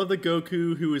the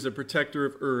Goku who is a protector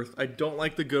of Earth. I don't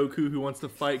like the Goku who wants to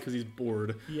fight because he's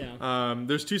bored. Yeah.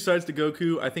 There's two sides to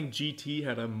Goku. I think GT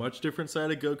had a much different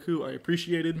side of Goku I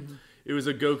appreciated. It was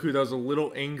a Goku that was a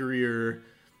little angrier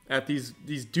at these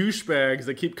douchebags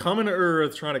that keep coming to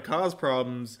Earth trying to cause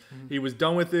problems. He was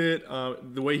done with it.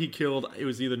 The way he killed, it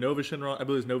was either Nova Shinran, I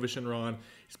believe it was Nova Shinran.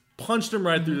 He punched him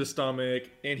right through the stomach,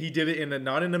 and he did it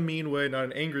not in a mean way, not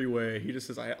an angry way. He just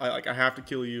says, I have to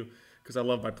kill you because I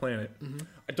love my planet.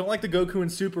 I don't like the Goku in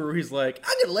Super where he's like,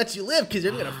 I'm gonna let you live because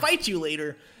I'm gonna fight you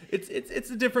later. It's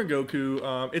a different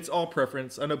Goku. It's all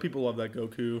preference. I know people love that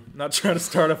Goku. I'm not trying to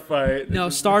start a fight. No,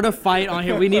 start a fight on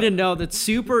here. We need to know that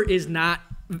Super is not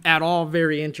at all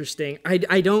very interesting.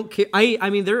 I don't care. I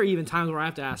mean, there are even times where I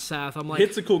have to ask Seth. I'm like,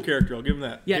 Hit's a cool character. I'll give him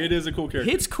that. Yeah, Hit is a cool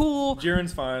character. Hit's cool.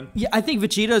 Jiren's fine. Yeah, I think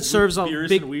Vegeta serves a Beerus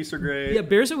big. and Whis are great. Yeah,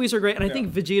 Beerus and Whis are great, and I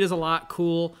think Vegeta's a lot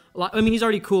cool. I mean, he's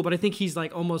already cool, but I think he's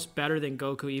like almost better than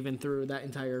Goku even through that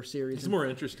entire series. He's more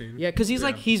interesting. Yeah, because he's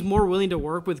like he's more willing to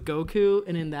work with Goku,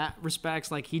 and in that respects,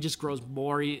 like he just grows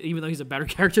more. Even though he's a better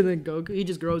character than Goku, he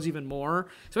just grows even more.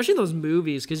 Especially in those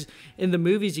movies, because in the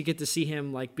movies you get to see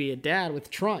him like be a dad with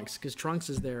Trunks, because Trunks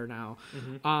is there now.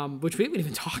 Which we didn't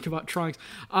even talk about Trunks.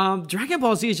 Dragon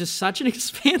Ball Z is just such an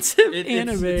expansive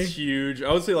anime. It's huge.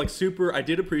 I would say like Super. I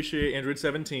did appreciate Android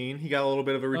 17. He got a little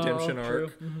bit of a redemption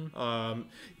arc.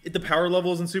 The power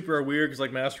levels in Super are weird because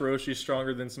like Master Roshi is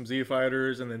stronger than some Z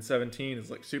fighters, and then 17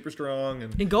 is like super strong,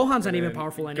 and Gohan's not even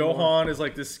powerful anymore. Gohan is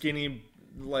like this skinny,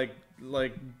 like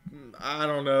I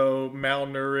don't know,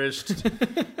 malnourished.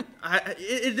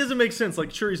 It doesn't make sense.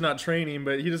 Like, sure, he's not training,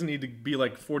 but he doesn't need to be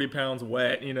like 40 pounds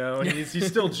wet, you know. And he's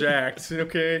still jacked.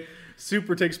 Okay,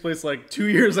 Super takes place like 2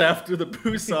 years after the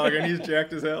Buu Saga, and he's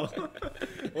jacked as hell.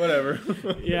 Whatever.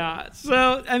 Yeah.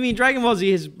 So I mean, Dragon Ball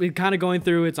Z is kind of going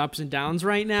through its ups and downs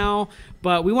right now,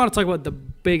 but we want to talk about the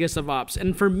biggest of ups.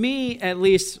 And for me, at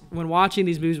least, when watching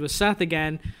these movies with Seth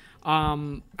again,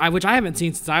 which I haven't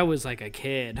seen since I was like a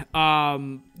kid,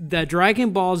 the Dragon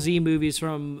Ball Z movies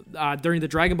from during the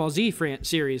Dragon Ball Z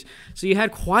series. So you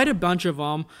had quite a bunch of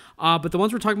them, but the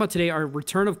ones we're talking about today are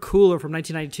Return of Cooler from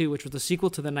 1992, which was the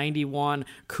sequel to the 91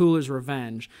 Cooler's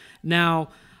Revenge. Now,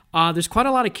 there's quite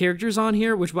a lot of characters on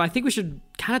here, which I think we should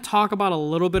kind of talk about a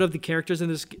little bit of the characters in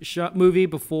this movie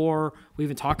before we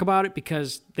even talk about it,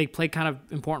 because they play kind of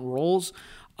important roles.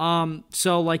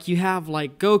 So like you have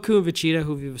like Goku and Vegeta,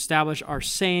 who we've established are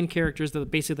Saiyan characters. They're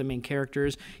basically the main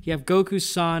characters. You have Goku's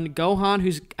son, Gohan,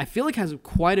 who's I feel like has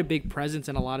quite a big presence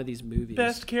in a lot of these movies.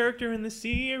 Best character in the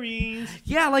series.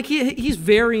 Yeah, like he's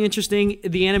very interesting.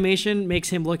 The animation makes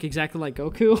him look exactly like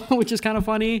Goku, which is kind of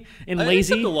funny and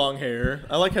lazy. Except the long hair.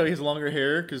 I like how he has longer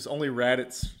hair because only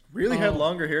Raditz really had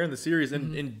longer hair in the series,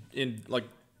 and in like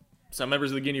some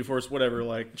members of the Ginyu Force, whatever.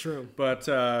 Like true, but.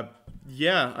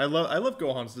 Yeah, I love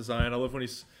Gohan's design. I love when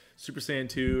he's Super Saiyan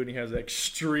 2 and he has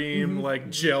extreme like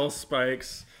gel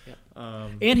spikes. Yeah.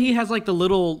 And he has like the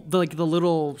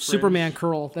little Superman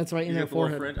curl that's right in their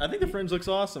forehead. I think the fringe looks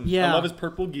awesome. Yeah. I love his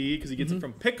purple gi because he gets it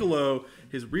from Piccolo,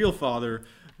 his real father,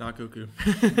 not Goku.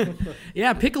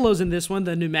 Yeah, Piccolo's in this one,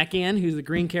 the Namekian, who's the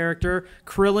green character.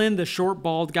 Krillin, the short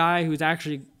bald guy, who's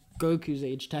actually Goku's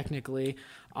age technically.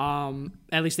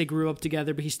 At least they grew up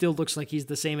together, but he still looks like he's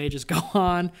the same age as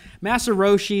Gohan. Master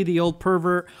Roshi, the old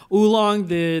pervert. Oolong,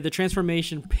 the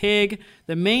transformation pig.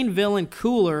 The main villain,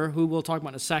 Cooler, who we'll talk about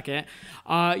in a second.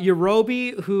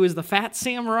 Yarobi, who is the fat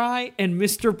samurai, and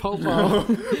Mr. Popo.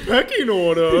 Pecking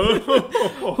order.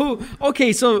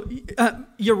 Okay, so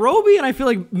Yarobi and I feel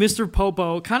like Mr.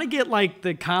 Popo kind of get like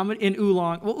the comedy in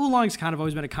Oolong. Well, Oolong's kind of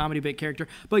always been a comedy bit character,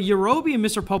 but Yarobi and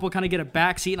Mr. Popo kind of get a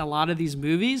backseat in a lot of these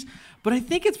movies. But I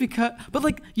think it's because,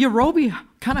 like Yarobi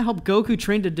kind of helped Goku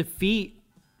train to defeat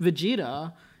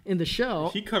Vegeta in the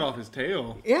show. He cut off his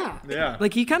tail. Yeah.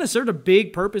 Like he kind of served a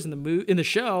big purpose in the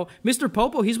show. Mr.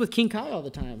 Popo, he's with King Kai all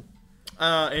the time.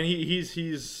 And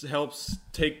he's helps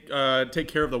take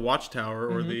care of the Watchtower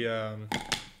or the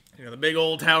big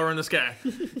old tower in the sky.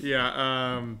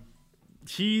 Yeah.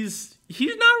 He's not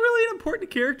really an important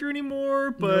character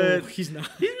anymore, but no, he's not.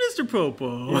 He's Mr.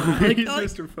 Popo. Like, He's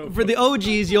Mr. Popo. For the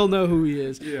OGs, you'll know who he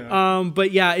is. Yeah.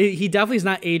 But yeah, he definitely is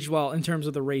not aged well in terms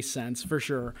of the race sense, for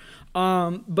sure.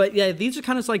 But yeah, these are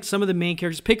kind of like some of the main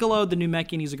characters. Piccolo, the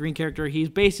Namekian, he's a green character. He's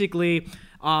basically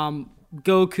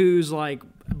Goku's like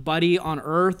buddy on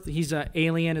Earth. He's an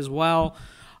alien as well.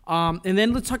 And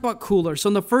then let's talk about Cooler. So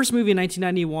in the first movie in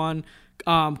 1991,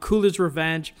 Cooler's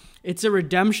Revenge, it's a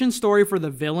redemption story for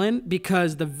the villain,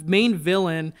 because the main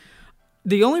villain,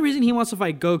 the only reason he wants to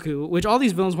fight Goku, which all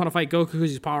these villains want to fight Goku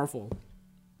because he's powerful.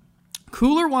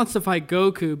 Cooler wants to fight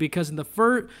Goku because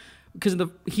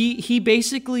he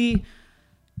basically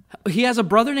has a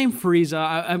brother named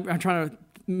Frieza. I'm trying to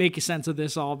make sense of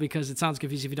this all because it sounds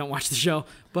confusing if you don't watch the show.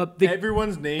 But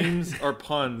everyone's names are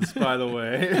puns, by the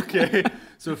way. Okay,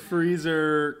 so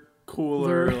Freezer,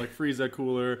 Cooler, like Frieza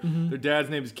Cooler. Their dad's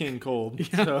name is King Cold.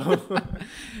 Yeah.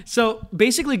 So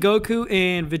basically Goku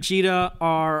and Vegeta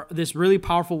are this really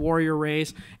powerful warrior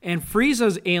race, and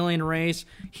Frieza's alien race,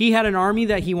 he had an army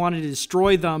that he wanted to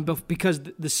destroy them because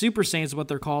the Super Saiyans, what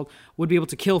they're called, would be able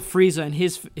to kill Frieza and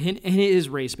his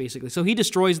race basically. So he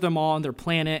destroys them all on their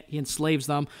planet, he enslaves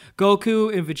them.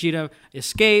 Goku and Vegeta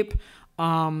escape,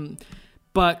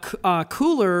 but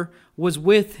Cooler was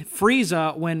with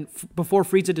Frieza before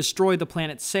Frieza destroyed the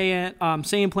planet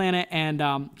Saiyan planet,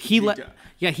 and he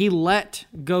let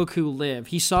Goku live.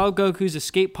 He saw Goku's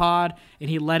escape pod and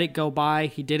he let it go by.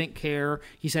 He didn't care.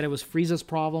 He said it was Frieza's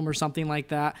problem or something like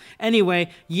that. Anyway,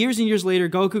 years and years later,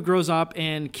 Goku grows up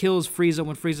and kills Frieza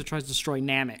when Frieza tries to destroy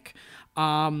Namek.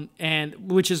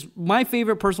 And which is my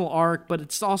favorite personal arc, but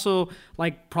it's also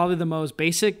like probably the most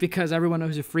basic because everyone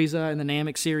knows who Frieza in the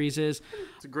Namek series is.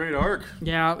 It's a great arc.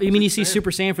 Yeah, I mean you see Super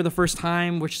Saiyan for the first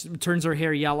time, which turns her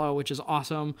hair yellow, which is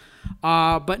awesome.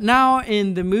 But now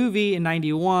in the movie in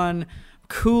 91,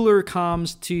 Cooler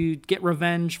comes to get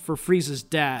revenge for Frieza's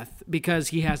death because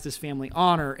he has this family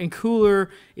honor, and Cooler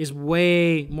is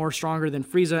way more stronger than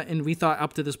Frieza, and we thought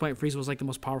up to this point Frieza was like the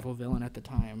most powerful villain at the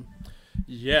time.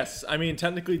 Yes, I mean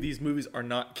technically these movies are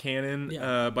not canon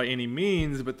by any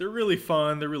means, but they're really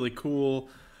fun. They're really cool.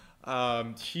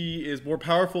 He is more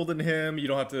powerful than him. You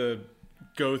don't have to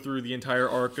go through the entire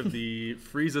arc of the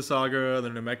Frieza saga, the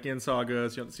Namekian saga,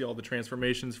 so you have to see all the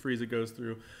transformations Frieza goes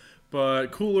through.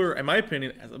 But Cooler, in my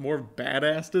opinion, has a more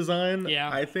badass design. Yeah,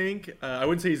 I think I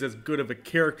wouldn't say he's as good of a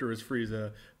character as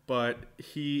Frieza, but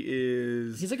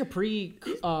he's like a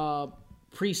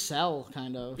pre-Cell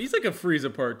kind of. He's like a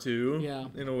Frieza Part 2, yeah,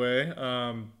 in a way.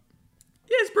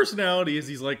 his personality is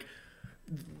he's like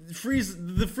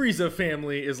the Frieza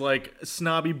family is like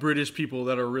snobby British people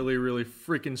that are really, really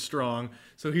freaking strong.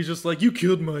 So he's just like, you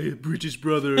killed my British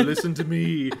brother. Listen to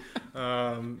me.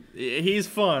 He's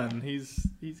fun.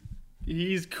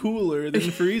 He's cooler than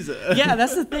Frieza. Yeah,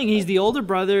 that's the thing. He's the older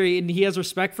brother, and he has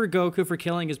respect for Goku for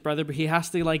killing his brother, but he has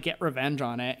to like get revenge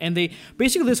on it. And they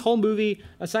basically this whole movie,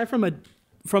 aside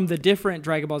from the different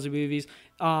Dragon Ball Z movies,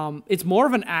 it's more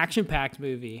of an action-packed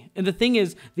movie. And the thing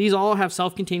is, these all have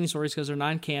self-containing stories because they're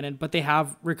non-canon, but they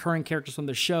have recurring characters from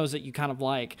the shows that you kind of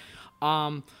like.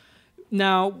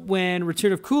 Now, when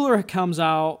Return of Cooler comes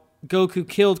out, Goku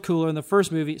killed Cooler in the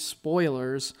first movie.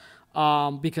 Spoilers,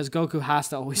 because Goku has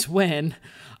to always win.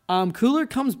 Cooler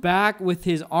comes back with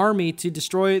his army to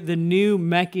destroy the new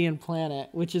Mechian planet,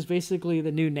 which is basically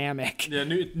the new Namek. Yeah,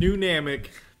 new Namek.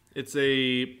 It's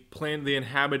a planet they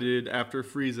inhabited after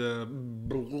Frieza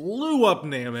blew up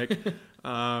Namek.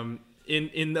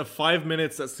 In the 5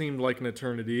 minutes that seemed like an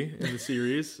eternity in the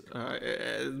series. I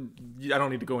don't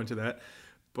need to go into that.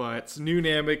 But New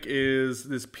Namek is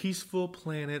this peaceful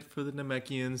planet for the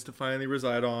Namekians to finally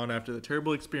reside on after the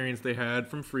terrible experience they had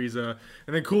from Frieza.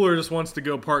 And then Cooler just wants to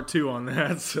go part 2 on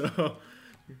that, so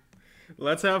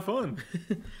let's have fun.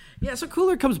 Yeah, so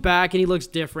Cooler comes back and he looks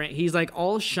different. He's like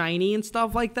all shiny and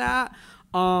stuff like that.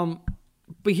 But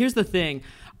here's the thing.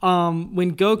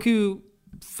 When Goku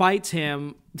fights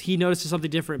him, he notices something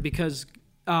different because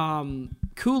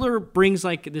Cooler brings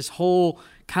like this whole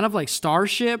kind of like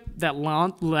starship that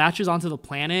latches onto the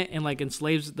planet and like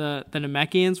enslaves the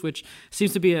Namekians, which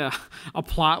seems to be a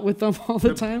plot with them all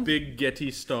the time. Big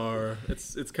Getty Star.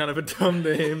 It's kind of a dumb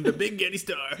name. The Big Getty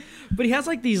Star. But he has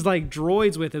like these like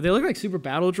droids with him. They look like super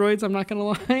battle droids. I'm not gonna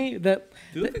lie. They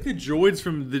look like the droids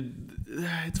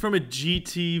it's from a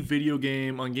GT video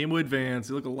game on Game Boy Advance.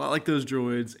 They look a lot like those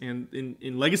droids. And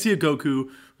in Legacy of Goku,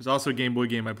 was also a Game Boy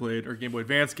game I played, or Game Boy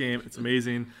Advance game. It's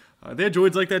amazing. They had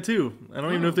droids like that too. I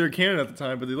don't even know if they were canon at the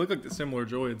time, but they look like the similar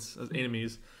droids as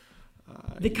enemies.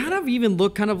 They kind of even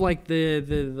look kind of like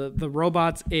the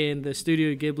robots in the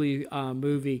Studio Ghibli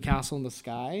movie Castle in the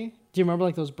Sky. Do you remember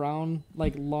like those brown,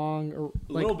 like long, or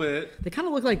like, a little bit? They kind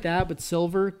of look like that, but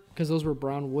silver because those were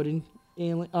brown wooden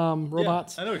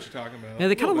robots. Yeah, I know what you're talking about. Yeah,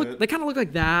 they kind of look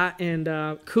like that.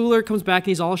 And Cooler comes back and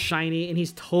he's all shiny and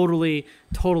he's totally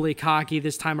cocky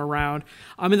this time around.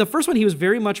 In the first one he was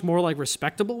very much more like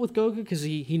respectable with Goku because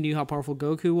he knew how powerful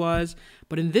Goku was.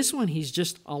 But in this one he's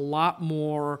just a lot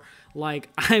more like,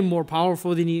 I'm more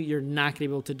powerful than you. You're not gonna be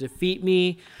able to defeat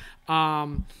me.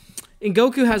 And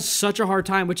Goku has such a hard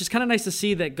time, which is kind of nice to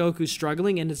see that Goku's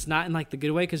struggling and it's not in like the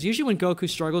good way. Because usually when Goku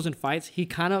struggles and fights, he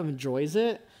kind of enjoys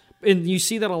it. And you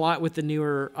see that a lot with the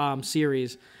newer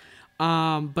series.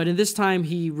 But in this time,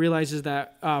 he realizes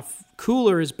that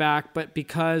Cooler is back, but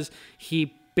because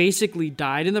he basically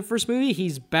died in the first movie,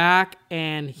 he's back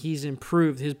and he's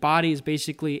improved. His body is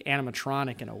basically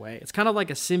animatronic in a way. It's kind of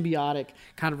like a symbiotic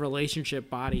kind of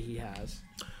relationship body he has.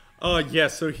 Yeah,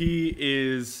 so he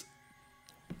is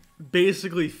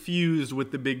basically fused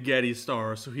with the Big Getty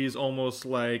Star. So he's almost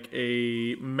like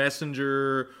a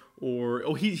messenger.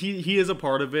 He is a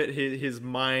part of it. His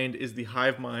mind is the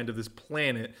hive mind of this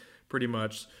planet, pretty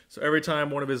much. So every time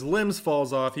one of his limbs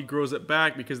falls off, he grows it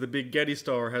back because the Big Getty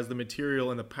Star has the material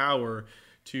and the power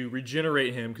to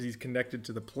regenerate him because he's connected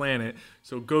to the planet.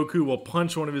 So Goku will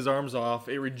punch one of his arms off.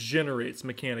 It regenerates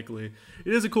mechanically.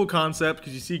 It is a cool concept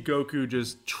because you see Goku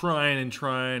just trying.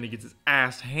 He gets his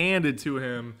ass handed to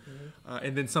him.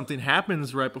 And then something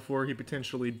happens right before he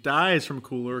potentially dies from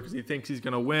Cooler because he thinks he's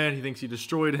going to win. He thinks he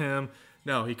destroyed him.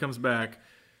 No, he comes back,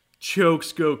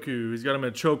 chokes Goku. He's got him in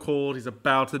a chokehold. He's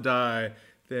about to die.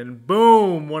 Then,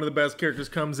 boom, one of the best characters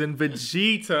comes in,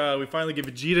 Vegeta. We finally get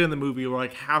Vegeta in the movie. We're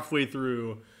like halfway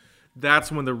through.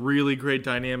 That's when the really great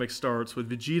dynamic starts with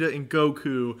Vegeta and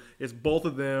Goku. It's both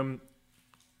of them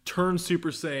turn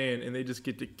Super Saiyan, and they just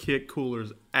get to kick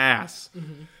Cooler's ass.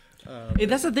 Mm-hmm. And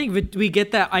that's the thing. We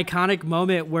get that iconic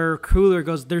moment where Cooler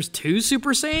goes, "There's 2 Super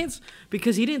Saiyans,"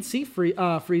 because he didn't see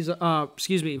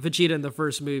Vegeta in the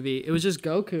first movie. It was just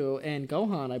Goku and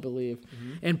Gohan, I believe,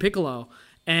 and Piccolo.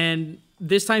 And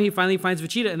this time he finally finds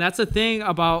Vegeta. And that's the thing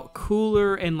about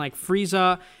Cooler and like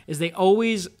Frieza is they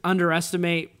always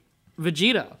underestimate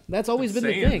Vegeta. That's always been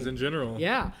the thing in general.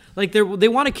 Yeah, like they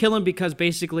want to kill him because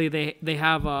basically they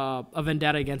have a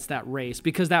vendetta against that race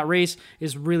because that race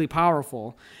is really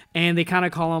powerful, and they kind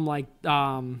of call him like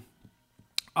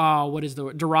what is the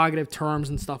derogative terms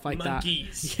and stuff like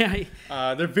Monkeys. that.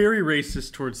 Yeah, they're very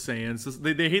racist towards Saiyans.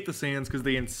 They hate the Saiyans because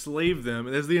they enslave them.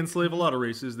 As they enslave a lot of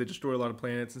races, they destroy a lot of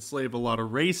planets, enslave a lot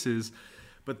of races.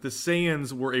 But the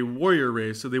Saiyans were a warrior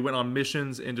race, so they went on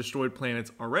missions and destroyed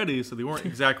planets already, so they weren't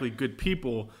exactly good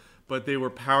people, but they were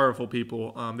powerful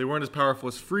people. They weren't as powerful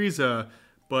as Frieza,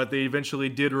 but they eventually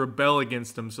did rebel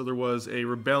against him, so there was a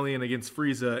rebellion against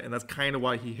Frieza, and that's kind of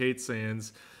why he hates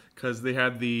Saiyans, because they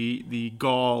had the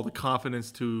gall, the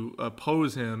confidence to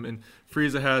oppose him, and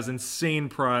Frieza has insane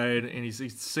pride, and he's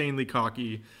insanely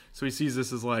cocky, so he sees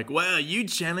this as like, well, you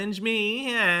challenge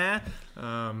me, yeah.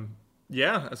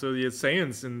 Yeah, so the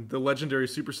Saiyans and the legendary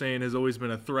Super Saiyan has always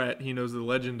been a threat. He knows the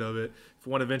legend of it. If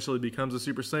one eventually becomes a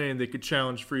Super Saiyan, they could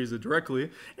challenge Frieza directly,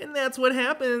 and that's what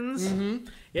happens. Mm-hmm.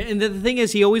 Yeah, and the thing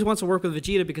is, he always wants to work with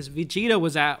Vegeta because Vegeta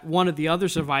was at one of the other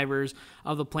survivors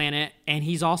of the planet, and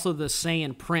he's also the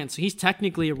Saiyan Prince. So he's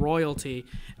technically a royalty,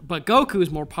 but Goku is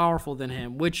more powerful than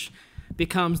him, which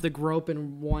becomes the grope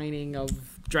and whining of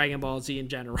Dragon Ball Z in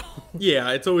general.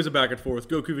 Yeah, it's always a back and forth.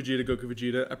 Goku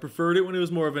Vegeta. I preferred it when it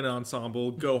was more of an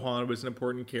ensemble. Gohan was an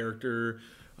important character.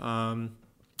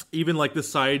 Even like the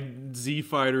side Z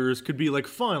fighters could be like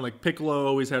fun. Like Piccolo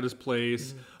always had his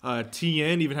place.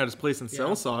 Tien even had his place in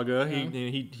Cell Saga. Yeah.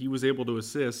 He was able to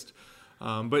assist.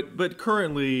 But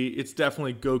currently it's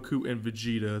definitely Goku and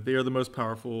Vegeta. They are the most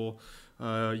powerful.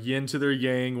 Yin to their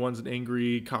yang. One's an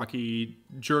angry, cocky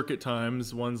jerk at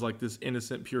times. One's like this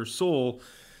innocent, pure soul.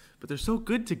 But they're so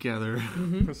good together.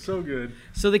 Mm-hmm. They're so good.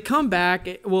 So they come back.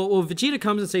 Well, Vegeta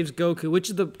comes and saves Goku, which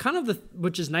is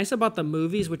which is nice about the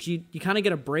movies, which you kind of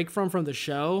get a break from the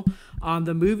show.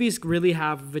 The movies really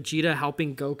have Vegeta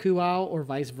helping Goku out, or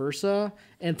vice versa,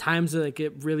 and times like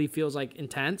it really feels like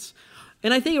intense.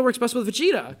 And I think it works best with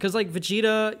Vegeta because like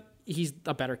Vegeta, he's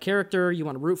a better character. You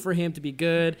want to root for him to be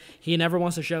good. He never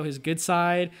wants to show his good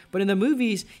side. But in the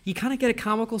movies, you kind of get a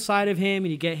comical side of him,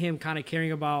 and you get him kind of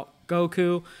caring about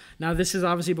Goku. Now, this is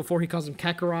obviously before he calls him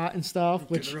Kakarot and stuff.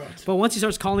 But once he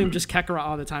starts calling him just Kakarot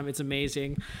all the time, it's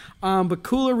amazing. But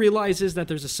Cooler realizes that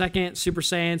there's a second Super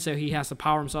Saiyan, so he has to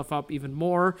power himself up even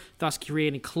more, thus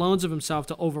creating clones of himself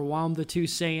to overwhelm the two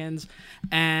Saiyans.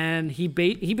 And he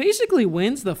basically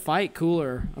wins the fight,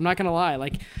 Cooler. I'm not going to lie.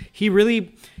 Like,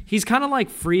 he's kind of like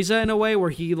Frieza in a way, where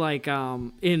he like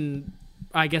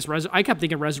I guess I kept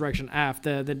thinking Resurrection F,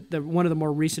 the one of the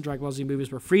more recent Dragon Ball Z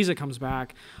movies where Frieza comes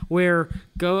back, where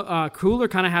Cooler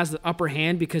kind of has the upper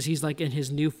hand because he's like in his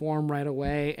new form right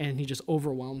away, and he just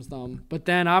overwhelms them. But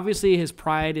then obviously his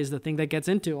pride is the thing that gets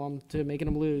into him to making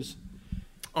him lose.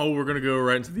 Oh, we're gonna go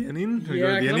right into the ending.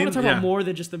 Yeah, because I want to talk about more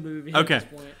than just the movie. Okay. At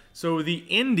this point. So the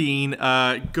ending,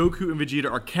 Goku and Vegeta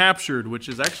are captured, which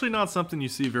is actually not something you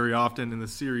see very often in the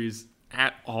series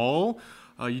at all.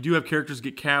 You do have characters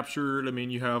get captured. I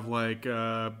mean, you have like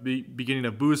beginning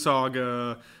of Buu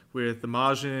Saga with the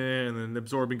Majin and then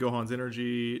absorbing Gohan's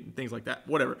energy, things like that.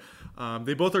 Whatever.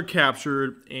 They both are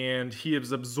captured, and he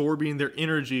is absorbing their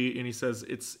energy, and he says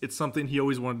it's something he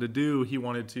always wanted to do. He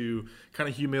wanted to kind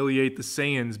of humiliate the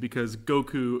Saiyans because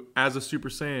Goku, as a Super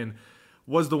Saiyan,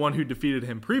 was the one who defeated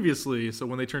him previously. So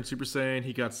when they turn Super Saiyan,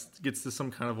 he gets to some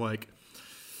kind of like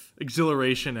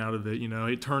exhilaration out of it, you know,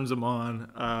 it turns him on.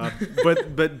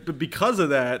 But because of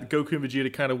that, Goku and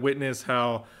Vegeta kind of witness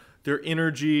how their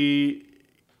energy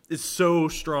is so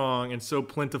strong and so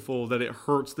plentiful that it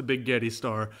hurts the Big Daddy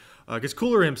Star. Because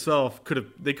Cooler himself could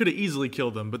have easily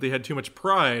killed them, but they had too much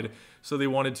pride, so they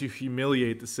wanted to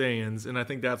humiliate the Saiyans. And I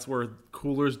think that's where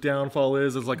Cooler's downfall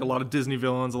is. It's like a lot of Disney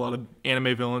villains, a lot of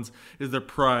anime villains, is their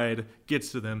pride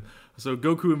gets to them. So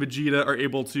Goku and Vegeta are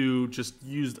able to just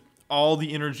use all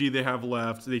the energy they have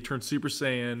left. They turn Super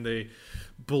Saiyan. They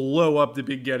blow up the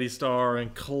Big Daddy Star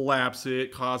and collapse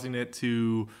it, causing it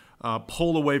to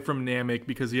pull away from Namek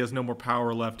because he has no more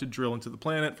power left to drill into the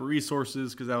planet for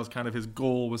resources, because that was kind of his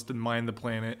goal, was to mine the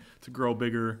planet to grow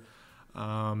bigger.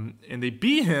 And they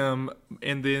beat him,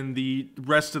 and then the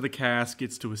rest of the cast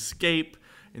gets to escape,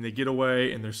 and they get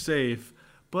away, and they're safe.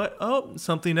 But,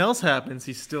 something else happens.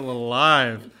 He's still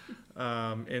alive.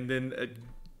 And then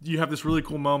you have this really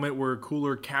cool moment where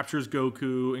Cooler captures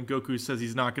Goku, and Goku says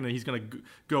he's gonna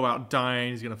go out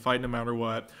dying. He's gonna fight no matter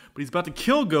what. But he's about to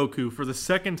kill Goku for the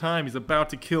second time. He's about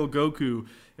to kill Goku,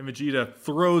 and Vegeta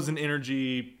throws an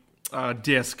energy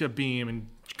disc, a beam, and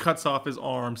cuts off his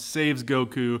arm, saves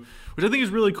Goku, which I think is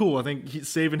really cool. I think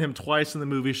saving him twice in the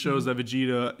movie shows that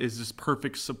Vegeta is just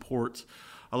perfect support.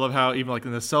 I love how even like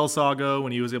in the Cell Saga,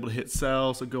 when he was able to hit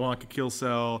Cell, so Gohan could kill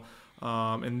Cell.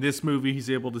 In this movie, he's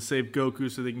able to save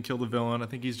Goku so they can kill the villain. I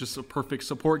think he's just a perfect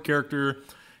support character,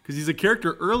 because he's a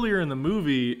character earlier in the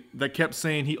movie that kept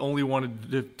saying he only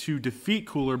wanted to defeat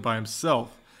Cooler by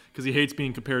himself because he hates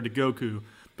being compared to Goku.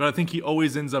 But I think he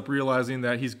always ends up realizing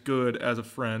that he's good as a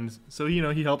friend. So, you know,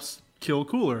 he helps kill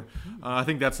Cooler. I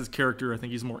think that's his character. I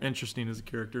think he's more interesting as a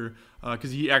character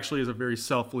because he actually is a very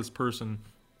selfless person.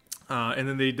 And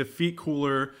then they defeat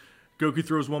Cooler. Goku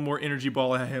throws one more energy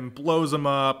ball at him, blows him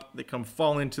up. They come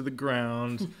falling to the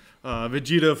ground.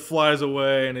 Vegeta flies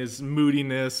away in his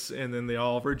moodiness, and then they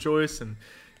all rejoice and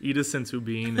eat a senzu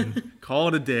bean and call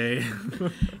it a day.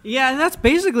 Yeah, and that's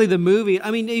basically the movie.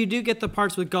 I mean, you do get the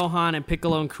parts with Gohan and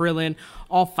Piccolo and Krillin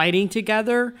all fighting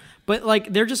together, but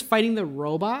like they're just fighting the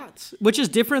robots, which is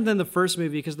different than the first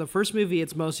movie, because the first movie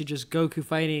it's mostly just Goku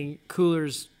fighting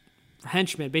Cooler's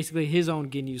henchmen, basically his own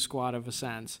Ginyu squad of a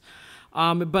sense.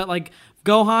 But like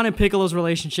Gohan and Piccolo's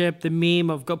relationship, the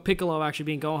meme of Piccolo actually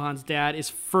being Gohan's dad is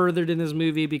furthered in this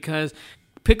movie because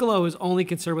Piccolo is only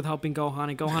concerned with helping Gohan,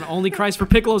 and Gohan only cries for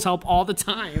Piccolo's help all the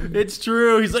time. It's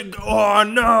true. He's like, oh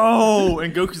no!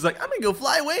 And Goku's like, I'm gonna go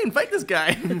fly away and fight this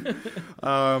guy.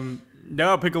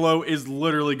 No, Piccolo is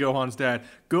literally Gohan's dad.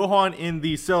 Gohan in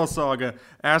the Cell Saga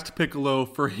asked Piccolo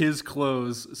for his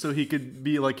clothes so he could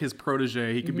be like his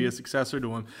protege. He could be a successor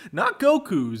to him. Not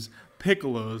Goku's,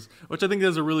 Piccolo's, which I think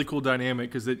is a really cool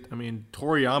dynamic because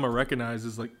Toriyama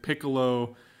recognizes like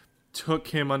Piccolo took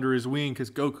him under his wing because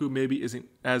Goku maybe isn't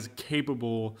as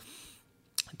capable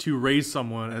to raise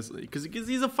someone as because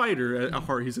he's a fighter at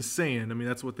heart. He's a Saiyan. I mean,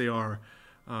 that's what they are.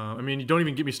 You don't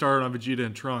even get me started on Vegeta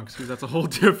and Trunks because that's a whole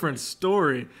different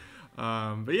story.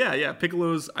 But yeah,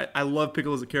 Piccolo's. I love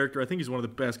Piccolo as a character. I think he's one of the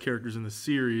best characters in the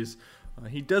series.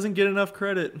 He doesn't get enough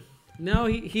credit. No,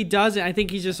 he doesn't. I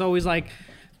think he's just always like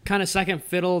kind of second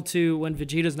fiddle to when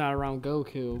Vegeta's not around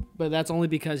Goku, but that's only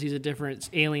because he's a different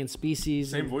alien species.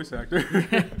 Same voice actor.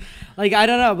 Like, I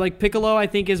don't know, like Piccolo I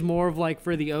think is more of like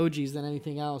for the OGs than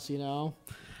anything else, you know?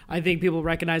 I think people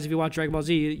recognize, if you watch Dragon Ball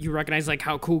Z, you recognize like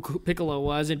how cool Piccolo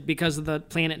was, and because of the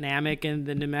planet Namek and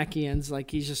the Namekians,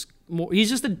 like he's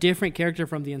just a different character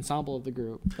from the ensemble of the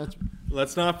group.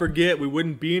 Let's not forget, we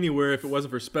wouldn't be anywhere if it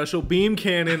wasn't for Special Beam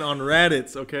Cannon on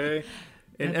Raditz, okay?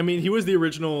 And I mean, he was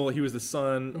the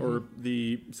son or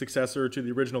the successor to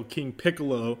the original King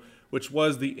Piccolo, which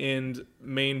was the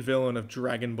main villain of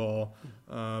Dragon Ball.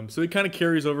 So he kind of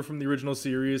carries over from the original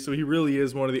series. So he really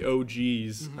is one of the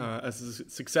OGs as a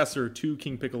successor to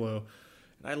King Piccolo.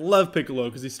 And I love Piccolo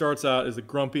because he starts out as a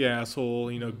grumpy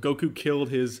asshole. You know, Goku killed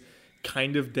his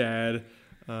kind of dad.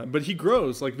 But he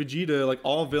grows like Vegeta, like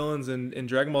all villains in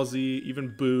Dragon Ball Z,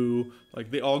 even Boo, like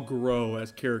they all grow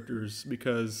as characters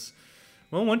because,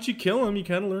 well, once you kill them, you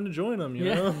kind of learn to join them, you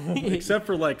know? Except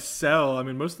for, like, Cell. I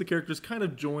mean, most of the characters kind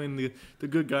of join the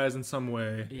good guys in some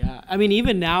way. Yeah. I mean,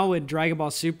 even now with Dragon Ball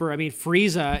Super, I mean,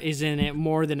 Frieza is in it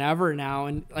more than ever now.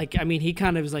 And, like, I mean, he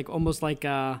kind of is, like, almost like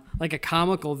a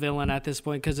comical villain at this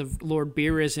point because of Lord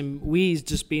Beerus and Whis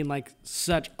just being, like,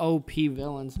 such OP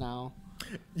villains now.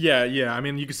 Yeah. I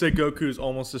mean, you could say Goku's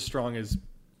almost as strong as,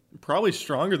 probably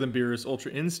stronger than Beerus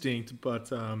Ultra Instinct,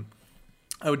 but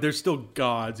there's still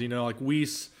gods, you know, like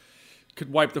Whis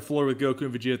could wipe the floor with Goku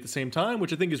and Vegeta at the same time,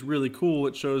 which I think is really cool.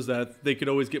 It shows that they could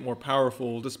always get more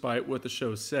powerful despite what the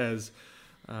show says.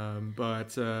 Yeah,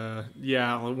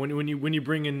 when you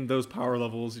bring in those power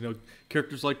levels, you know,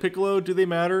 characters like Piccolo, do they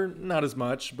matter? Not as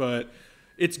much, but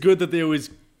it's good that they always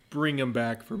bring them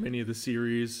back for many of the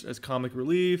series as comic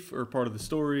relief or part of the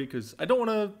story, because I don't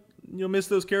want to miss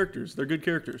those characters. They're good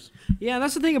characters. Yeah,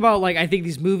 that's the thing about, like, I think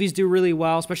these movies do really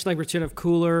well, especially like Return of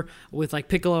Cooler with like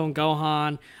Piccolo and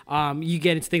Gohan. You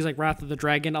get into things like Wrath of the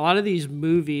Dragon. A lot of these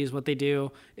movies, what they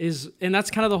do is, and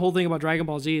that's kind of the whole thing about Dragon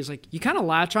Ball Z, is like you kind of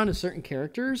latch on to certain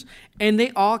characters and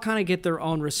they all kind of get their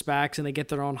own respects and they get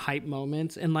their own hype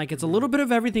moments, and like it's a little bit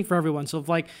of everything for everyone. So if,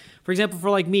 like, for example, for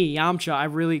like me, Yamcha, I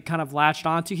really kind of latched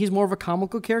onto. He's more of a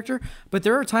comical character, but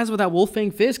there are times where that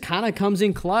Wolfang Fist kind of comes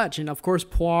in clutch, and of course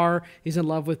Puar, he's in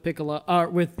love with Piccolo,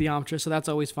 with Yamcha, so that's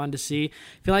always fun to see.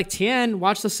 If you like Tien,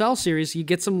 watch the Cell series. You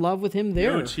get some love with him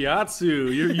there. Yo,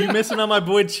 Chiatsu, you missing on my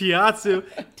boy Chiatsu.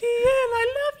 Tien,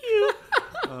 I love you.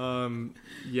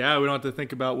 Yeah, we don't have to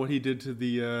think about what he did to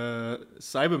the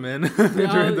Cybermen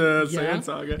during the Saiyan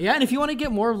Saga. Yeah, and if you want to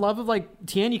get more love of like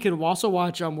Tien, you could also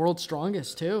watch World's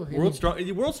Strongest too. World's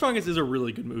Strongest is a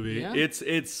really good movie. Yeah.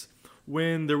 It's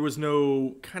when there was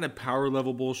no kind of power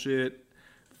level bullshit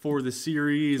for the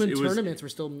series. Tournaments were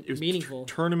still meaningful.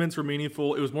 Tournaments were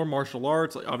meaningful. It was more martial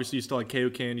arts. Like, obviously, you still had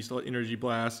Kaioken, you still had Energy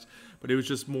Blast, but it was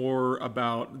just more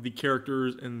about the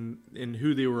characters and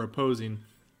who they were opposing.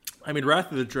 I mean,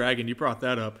 Wrath of the Dragon, you brought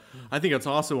that up. I think that's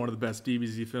also one of the best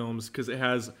DBZ films because it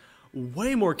has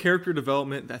way more character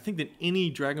development, I think, than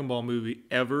any Dragon Ball movie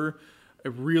ever.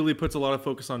 It really puts a lot of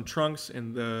focus on Trunks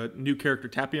and the new character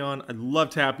Tapion. I love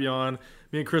Tapion.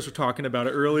 Me and Chris were talking about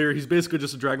it earlier. He's basically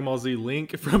just a Dragon Ball Z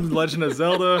Link from Legend of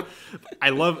Zelda.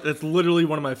 It's literally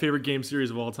one of my favorite game series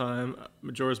of all time.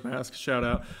 Majora's Mask, shout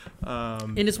out.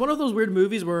 And it's one of those weird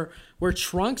movies where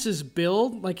Trunks'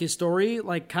 build, like his story,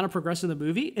 like kind of progressed in the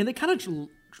movie, and they kind of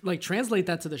like translate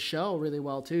that to the show really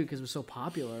well too because it was so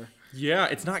popular. Yeah,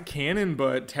 it's not canon,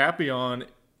 but Tapion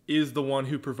is the one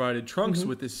who provided Trunks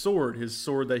with his sword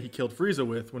that he killed Frieza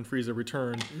with when Frieza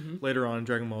returned later on in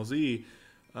Dragon Ball Z.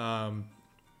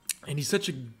 And he's such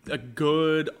a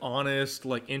good, honest,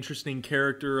 like interesting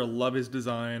character. I love his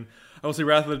design. I will say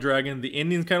Wrath of the Dragon, the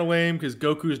ending's kind of lame because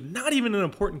Goku is not even an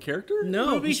important character in the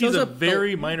movie. He's a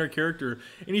very minor character,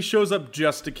 and he shows up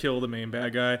just to kill the main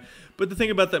bad guy. But the thing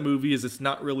about that movie is it's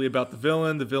not really about the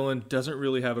villain. The villain doesn't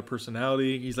really have a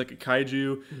personality. He's like a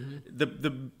kaiju.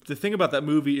 The thing about that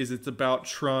movie is it's about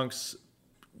Trunks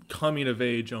coming of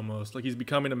age almost. Like he's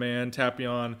becoming a man.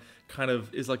 Tapion kind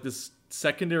of is like this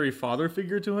secondary father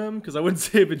figure to him because I wouldn't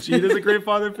say Vegeta's a great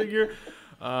father figure.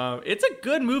 It's a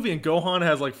good movie, and Gohan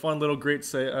has like fun little great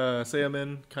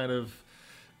Saiyaman kind of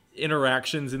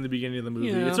interactions in the beginning of the movie.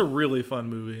 Yeah. It's a really fun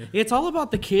movie. It's all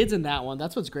about the kids in that one.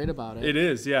 That's what's great about it. It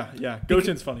is, yeah.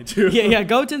 Goten's funny too. Yeah,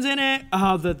 Goten's in it.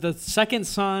 The second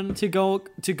son to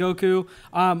Goku.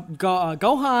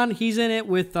 Gohan, he's in it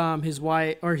with his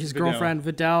wife or his girlfriend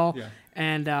Videl. Yeah.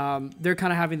 And they're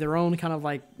kind of having their own kind of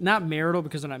like, not marital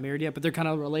because they're not married yet, but they're kind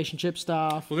of relationship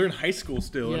stuff. Well, they're in high school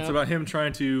still. Yeah. It's about him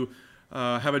trying to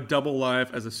have a double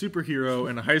life as a superhero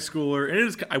and a high schooler.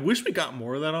 And I wish we got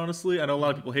more of that, honestly. I know a lot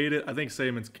of people hate it. I think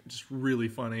Saiyaman's just really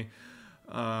funny.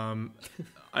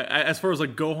 As far as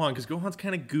like Gohan, because Gohan's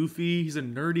kind of goofy. He's a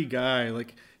nerdy guy.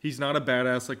 Like he's not a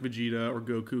badass like Vegeta or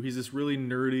Goku. He's this really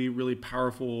nerdy, really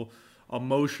powerful,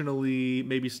 emotionally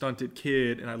maybe stunted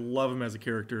kid. And I love him as a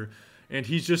character. And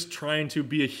he's just trying to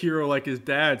be a hero like his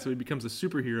dad, so he becomes a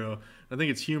superhero. I think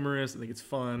it's humorous. I think it's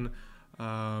fun.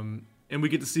 And we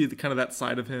get to see kind of that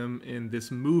side of him in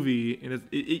this movie. And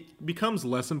it becomes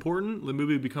less important. The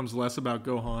movie becomes less about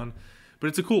Gohan. But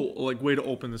it's a cool like way to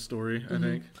open the story, I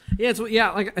think.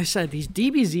 Yeah, like I said, these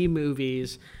DBZ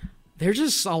movies, they're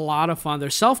just a lot of fun. They're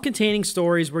self-containing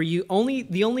stories where the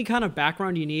only kind of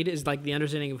background you need is like the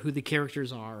understanding of who the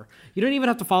characters are. You don't even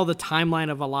have to follow the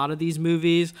timeline of a lot of these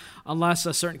movies unless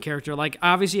a certain character, like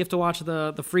obviously you have to watch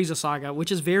the Frieza saga,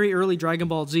 which is very early Dragon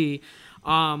Ball Z,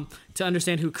 to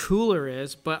understand who Cooler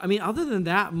is. But I mean, other than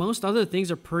that, most other things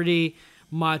are pretty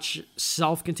much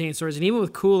self-contained stories. And even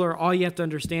with Cooler, all you have to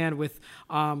understand with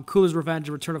Cooler's Revenge,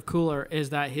 The Return of Cooler,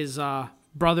 is that his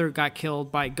brother got killed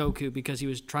by Goku because he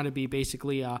was trying to be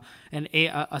basically a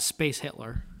space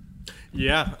Hitler.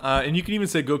 Yeah, and you can even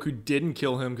say Goku didn't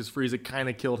kill him because Frieza kind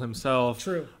of killed himself.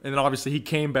 True. And then obviously he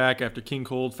came back after King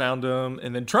Cold found him,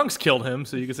 and then Trunks killed him,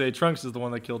 so you could say Trunks is the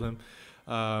one that killed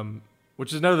him.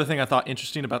 Which is another thing I thought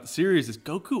interesting about the series is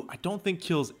Goku, I don't think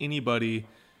kills anybody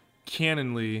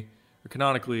canonically,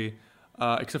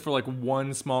 except for like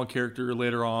one small character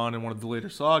later on in one of the later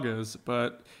sagas,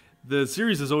 but the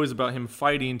series is always about him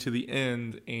fighting to the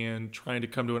end and trying to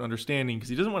come to an understanding because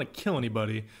he doesn't want to kill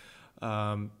anybody.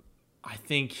 I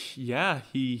think,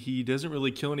 he doesn't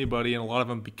really kill anybody, and a lot of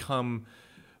them become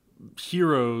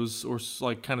heroes or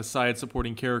like kind of side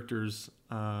supporting characters.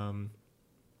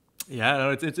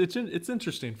 It's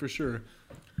interesting for sure.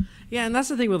 Yeah, and that's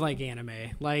the thing with like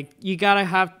anime. Like you gotta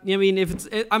have. I mean,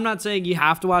 I'm not saying you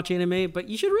have to watch anime, but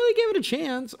you should really give it a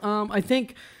chance. I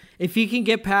think if you can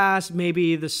get past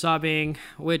maybe the subbing,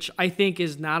 which I think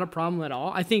is not a problem at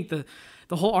all. I think the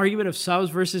whole argument of subs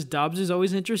versus dubs is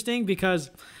always interesting because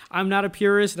I'm not a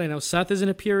purist, and I know Seth isn't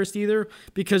a purist either.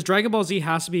 Because Dragon Ball Z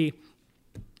has to be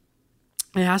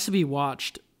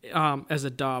watched as a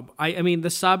dub. I mean, the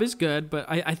sub is good, but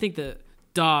I think the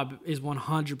dub is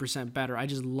 100% better. I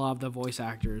just love the voice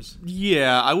actors.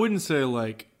 Yeah, I wouldn't say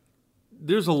like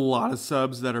there's a lot of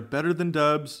subs that are better than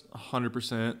dubs,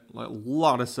 100%, like a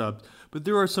lot of subs. But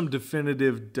there are some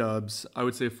definitive dubs. I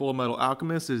would say Full Metal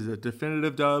Alchemist is a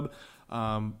definitive dub.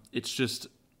 It's just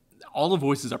all the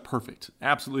voices are perfect,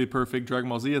 absolutely perfect. Dragon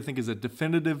Ball Z, I think, is a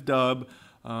definitive dub.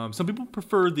 Some people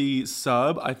prefer the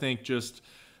sub. I think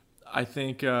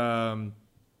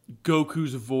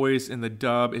Goku's voice in the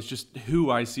dub is just who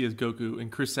I see as Goku,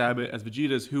 and Chris Sabat as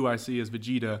Vegeta is who I see as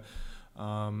Vegeta.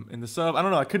 In the sub, I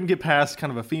don't know, I couldn't get past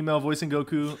kind of a female voicing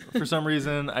Goku for some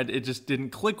reason. It just didn't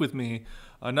click with me.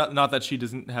 Not that she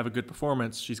doesn't have a good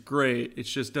performance. She's great. It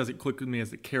just doesn't click with me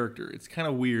as a character. It's kind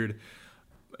of weird.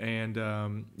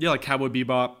 And like Cowboy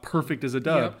Bebop, perfect as a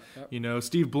dub. Yep.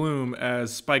 Steve Bloom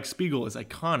as Spike Spiegel is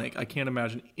iconic. I can't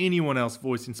imagine anyone else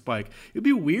voicing Spike. It'd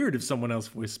be weird if someone else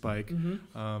voiced Spike.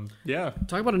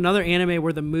 Talk about another anime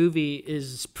where the movie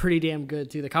is pretty damn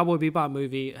good too. The Cowboy Bebop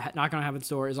movie, Knock on Heaven's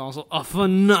Door, is also a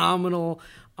phenomenal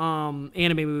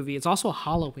anime movie. It's also a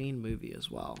Halloween movie as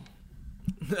well.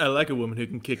 I like a woman who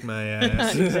can kick my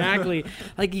ass. Exactly.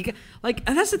 And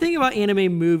that's the thing about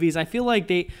anime movies. I feel like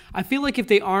if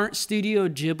they aren't Studio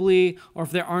Ghibli, or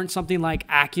if there aren't something like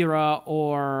Akira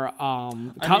or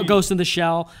Ghost in the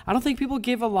Shell, I don't think people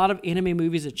give a lot of anime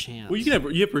movies a chance. Well, you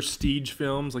have prestige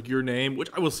films like Your Name, which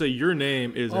I will say Your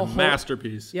Name is a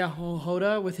masterpiece. Yeah,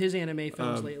 Hoda with his anime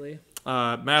films lately.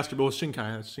 Shinkai.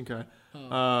 That's Shinkai.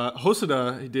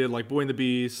 Hosoda, he did like Boy and the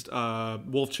Beast,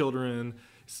 Wolf Children.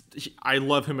 I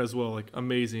love him as well, like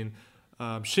amazing.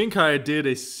 Shinkai did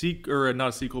not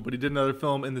a sequel, but he did another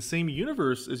film in the same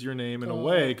universe as Your Name in a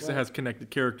way, because it has connected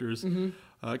characters.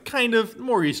 Kind of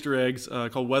more Easter eggs,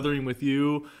 called Weathering with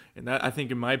You, and that, I think,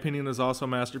 in my opinion, is also a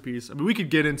masterpiece. I mean, we could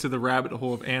get into the rabbit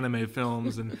hole of anime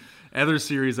films and other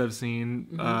series I've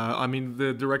seen. I mean,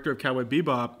 the director of Cowboy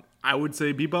Bebop, I would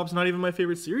say Bebop's not even my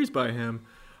favorite series by him.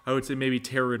 I would say maybe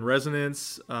Terror in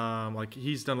Resonance. Like,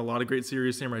 he's done a lot of great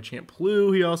series. Samurai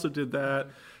Champloo, he also did that.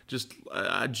 Just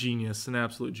a genius, an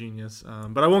absolute genius.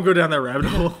 But I won't go down that rabbit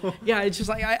hole. Yeah, it's just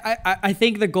like I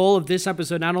think the goal of this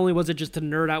episode, not only was it just to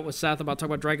nerd out with Seth about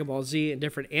talking about Dragon Ball Z and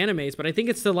different animes, but I think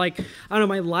it's to, like, I don't know,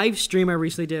 my live stream I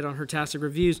recently did on Hertastic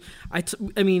Reviews.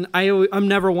 I'm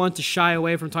never one to shy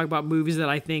away from talking about movies that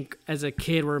I think as a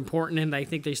kid were important and I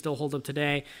think they still hold up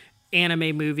today.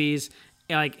 Anime movies,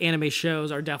 like anime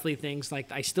shows, are definitely things like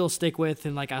I still stick with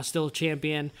and like I still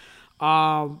champion.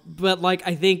 But like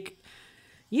I think,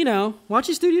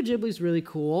 watching Studio Ghibli is really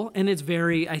cool, and it's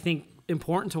very, I think,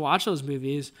 important to watch those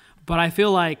movies. But I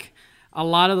feel like a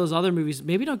lot of those other movies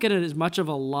maybe don't get as much of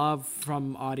a love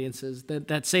from audiences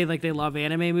that say like they love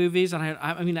anime movies. And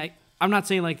I'm not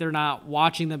saying like they're not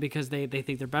watching them because they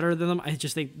think they're better than them. I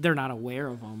just think they're not aware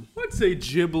of them. I'd say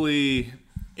Ghibli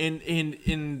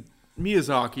in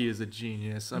Miyazaki is a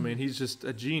genius. I mean, he's just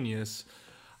a genius.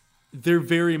 They're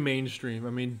very mainstream.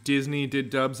 I mean, Disney did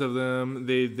dubs of them.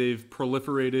 They've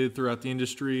proliferated throughout the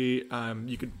industry. I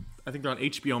think they're on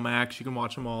HBO Max. You can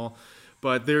watch them all.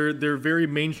 But they're very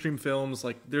mainstream films.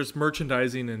 Like, there's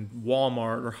merchandising in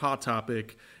Walmart or Hot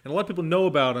Topic, and a lot of people know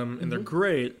about them, and they're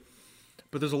great.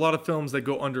 But there's a lot of films that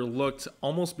go underlooked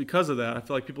almost because of that. I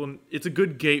feel like it's a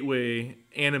good gateway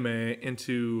anime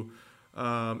into.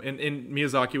 And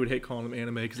Miyazaki would hate calling them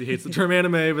anime because he hates the term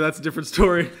anime, but that's a different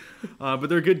story. But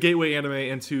they're a good gateway anime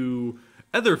into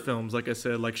other films, like I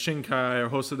said, like Shinkai or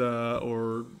Hosoda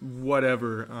or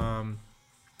whatever.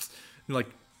 Like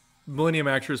Millennium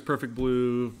Actress, Perfect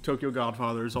Blue, Tokyo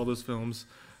Godfathers, all those films.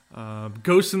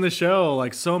 Ghost in the Shell,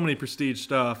 like so many prestige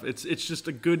stuff. It's just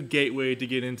a good gateway to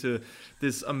get into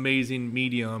this amazing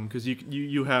medium because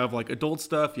you have like adult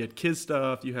stuff, you have kids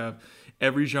stuff, you have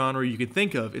every genre you can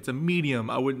think of. It's a medium.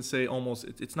 I wouldn't say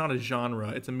it's not a genre.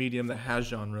 It's a medium that has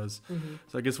genres.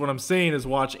 So I guess what I'm saying is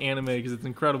watch anime because it's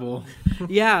incredible.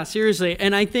 Yeah, seriously.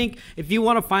 And I think if you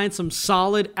want to find some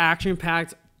solid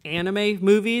action-packed anime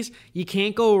movies, you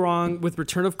can't go wrong with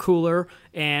Return of Cooler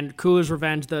and Cooler's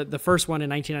Revenge, the first one in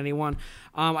 1991.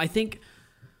 I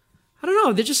don't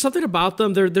know. There's just something about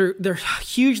them. They're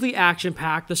hugely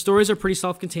action-packed. The stories are pretty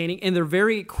self-containing, and they're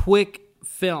very quick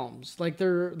films. Like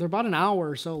they're about an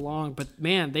hour or so long, but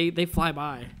man, they fly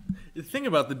by. The thing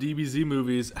about the DBZ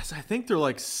movies is I think they're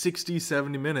like 60,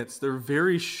 70 minutes. They're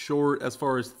very short as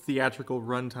far as theatrical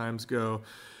runtimes go,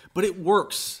 but it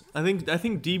works. I think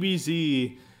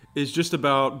DBZ is just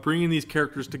about bringing these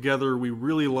characters together we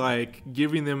really like,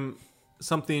 giving them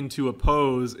something to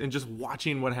oppose, and just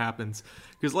watching what happens.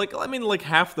 Because like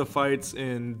half the fights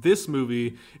in this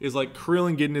movie is like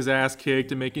Krillin getting his ass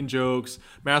kicked and making jokes,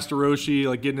 Master Roshi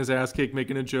like getting his ass kicked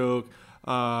making a joke,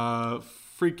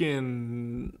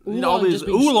 freaking all these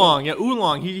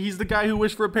Oolong. He's the guy who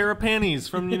wished for a pair of panties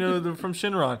from from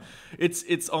Shinron.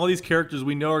 It's all these characters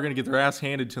we know are going to get their ass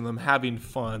handed to them having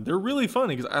fun. They're really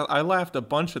funny because I laughed a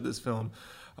bunch at this film.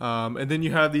 And then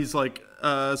you have these like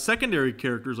secondary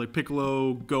characters like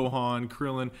Piccolo, Gohan,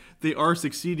 Krillin. They are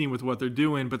succeeding with what they're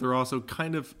doing, but they're also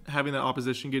kind of having that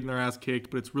opposition, getting their ass kicked,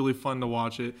 but it's really fun to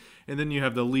watch it. And then you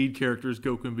have the lead characters,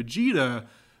 Goku and Vegeta,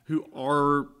 who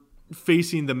are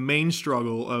facing the main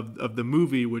struggle of the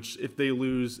movie, which if they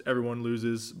lose, everyone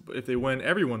loses. If they win,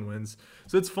 everyone wins.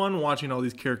 So it's fun watching all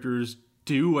these characters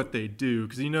do what they do,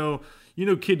 because you know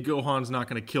Kid Gohan's not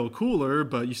going to kill Cooler,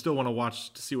 but you still want to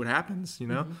watch to see what happens, you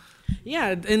know?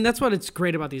 Yeah, and that's what it's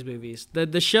great about these movies.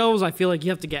 The shows, I feel like you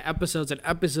have to get episodes and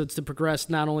episodes to progress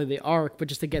not only the arc, but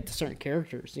just to get to certain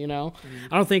characters, you know?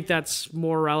 I don't think that's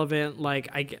more relevant.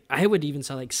 Like, I would even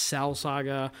say, like, Cell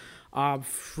Saga,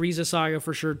 Frieza Saga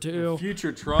for sure, too.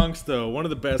 Future Trunks, though, one of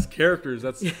the best characters.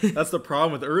 That's the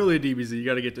problem with early DBZ. You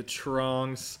got to get to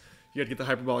Trunks. You got to get the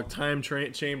Hyperbolic Time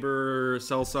Chamber,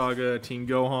 Cell Saga, Teen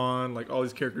Gohan, like all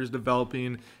these characters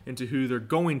developing into who they're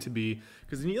going to be.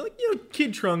 Because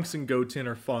Kid Trunks and Goten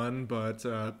are fun, but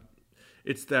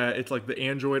it's like the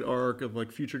android arc of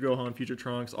like Future Gohan, Future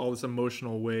Trunks, all this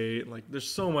emotional weight. Like there's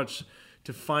so much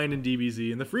to find in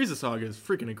DBZ, and the Frieza Saga is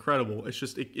freaking incredible. It's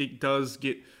just it does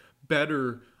get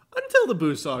better until the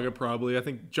Boo Saga, probably. I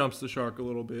think jumps the shark a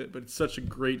little bit, but it's such a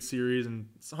great series and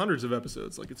it's hundreds of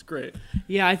episodes. Like, it's great.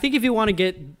 Yeah, I think if you want to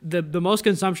get the most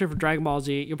consumption for Dragon Ball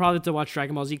Z, you'll probably have to watch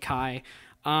Dragon Ball Z Kai.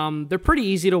 They're pretty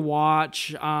easy to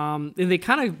watch. And they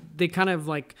kind of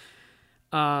like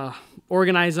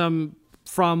organize them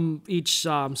from each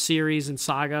series and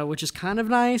saga, which is kind of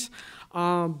nice.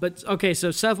 But okay,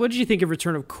 so Seth, what did you think of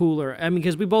Return of Cooler? I mean,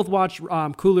 because we both watched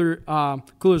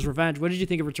Cooler's Revenge. What did you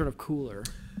think of Return of Cooler?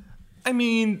 I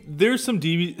mean, there's no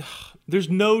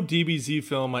DBZ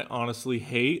film I honestly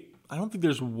hate. I don't think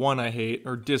there's one I hate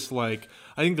or dislike.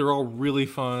 I think they're all really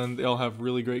fun. They all have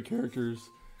really great characters.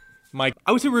 I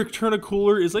would say Return of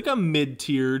Cooler is like a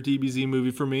mid-tier DBZ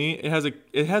movie for me.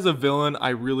 It has a villain I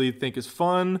really think is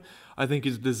fun. I think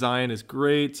his design is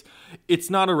great.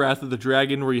 It's not a Wrath of the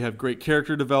Dragon where you have great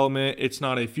character development. It's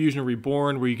not a Fusion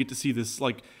Reborn where you get to see this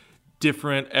like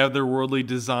different otherworldly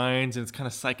designs and it's kind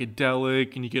of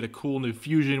psychedelic and you get a cool new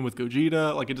fusion with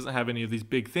Gogeta. Like, it doesn't have any of these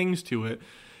big things to it,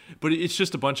 but it's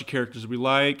just a bunch of characters we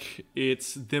like.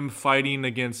 It's them fighting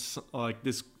against like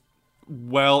this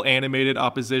well animated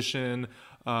opposition.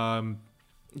 Goku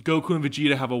and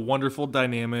Vegeta have a wonderful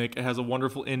dynamic. It has a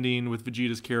wonderful ending with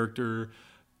Vegeta's character.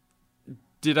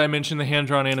 Did I mention the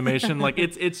hand-drawn animation? Like,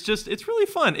 it's really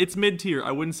fun. It's mid-tier.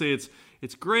 I wouldn't say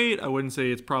it's great. I wouldn't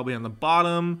say it's probably on the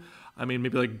bottom. I mean,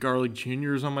 maybe like Garlic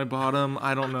Jr. is on my bottom.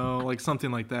 I don't know, like something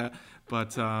like that.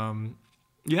 But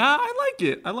yeah, I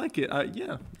like it.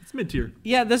 Yeah, it's mid-tier.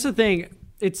 Yeah, that's the thing.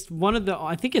 It's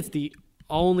I think it's the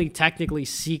only technically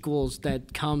sequels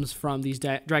that comes from these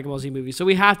Dragon Ball Z movies. So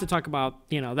we have to talk about,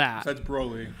 that. That's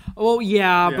Broly. Well,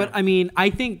 yeah, but I mean, I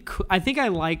think I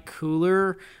like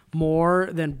Cooler more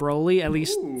than Broly, at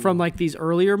least from like these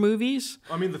earlier movies.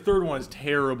 I mean, the third one is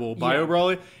terrible. Bio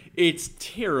Broly, it's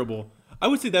terrible. I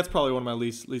would say that's probably one of my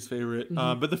least favorite.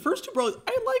 Mm-hmm. But the first two Brolys,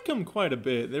 I like them quite a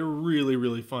bit. They're really,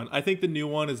 really fun. I think the new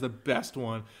one is the best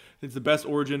one. It's the best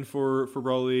origin for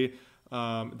Broly.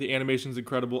 The animation's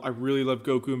incredible. I really love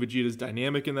Goku and Vegeta's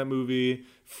dynamic in that movie.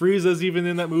 Frieza's even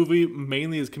in that movie,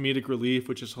 mainly as comedic relief,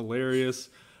 which is hilarious.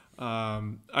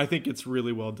 I think it's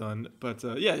really well done. But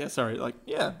sorry. Like,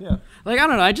 yeah. Like, I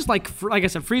don't know. I just like I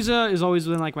said, Frieza has always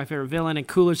been like my favorite villain, and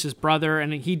Cooler's his brother,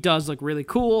 and he does look really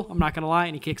cool. I'm not gonna lie,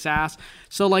 and he kicks ass.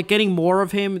 So like getting more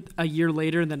of him a year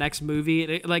later in the next movie,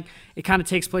 it kind of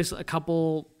takes place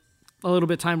a little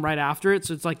bit time right after it,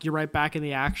 so it's like you're right back in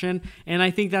the action, and I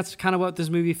think that's kind of what this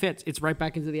movie fits. It's right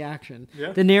back into the action.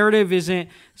 Yeah. The narrative isn't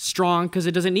strong because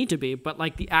it doesn't need to be, but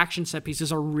like the action set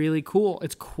pieces are really cool.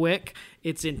 It's quick,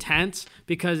 it's intense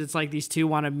because it's like these two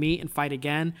want to meet and fight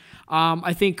again.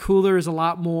 I think Cooler is a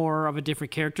lot more of a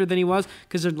different character than he was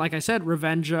because, like I said,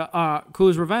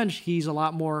 Cooler's Revenge, he's a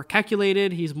lot more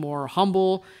calculated, he's more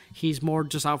humble, he's more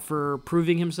just out for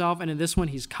proving himself, and in this one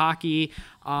he's cocky.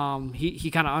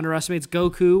 He kind of underestimates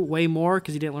Goku way more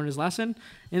because he didn't learn his lesson,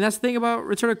 and that's the thing about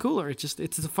Return of Cooler. It's a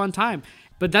fun time.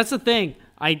 But that's the thing.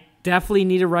 I definitely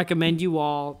need to recommend you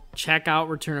all check out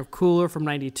Return of Cooler from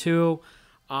 '92.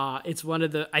 It's one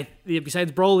of the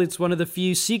besides Broly, it's one of the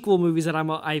few sequel movies that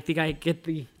I think I get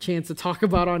the chance to talk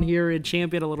about on here and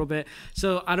champion a little bit.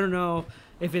 So I don't know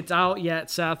if it's out yet,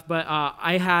 Seth, but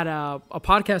I had a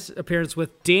podcast appearance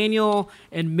with Daniel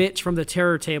and Mitch from the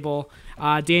Terror Table.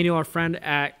 Daniel, our friend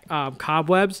at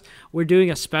Cobwebs. We're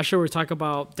doing a special. We're talking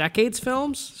about Decades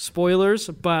films, spoilers,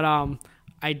 but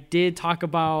I did talk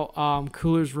about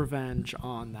Cooler's Revenge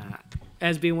on that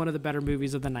as being one of the better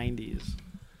movies of the 90s.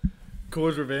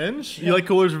 Cooler's Revenge? Yeah. You like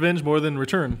Cooler's Revenge more than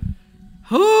Return?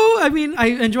 I mean, I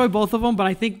enjoy both of them, but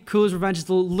I think Cooler's Revenge is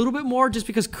a little bit more just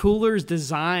because Cooler's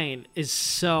design is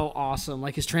so awesome.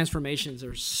 Like, his transformations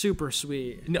are super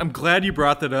sweet. I'm glad you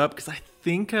brought that up because I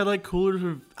think I like Cooler's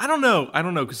Revenge. I don't know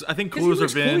because I think Cooler's he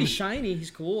looks Revenge. Cool. He's shiny.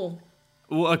 He's cool.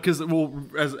 Well,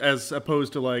 as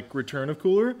opposed to like Return of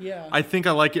Cooler, Yeah. I think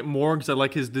I like it more because I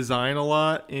like his design a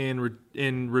lot in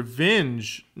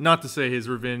Revenge. Not to say his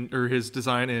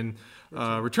design in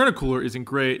Return of Cooler isn't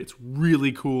great. It's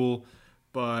really cool,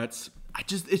 but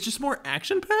it's just more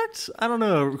action packed. I don't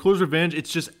know. Cooler's Revenge,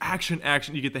 it's just action.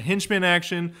 You get the henchman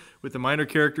action with the minor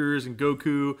characters and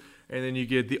Goku, and then you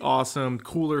get the awesome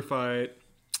Cooler fight.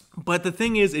 But the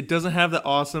thing is, it doesn't have the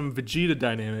awesome Vegeta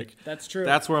dynamic. That's true.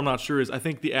 That's where I'm not sure is. I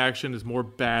think the action is more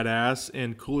badass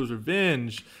in Cooler's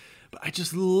Revenge. But I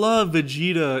just love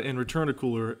Vegeta in Return of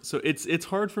Cooler. So it's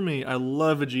hard for me. I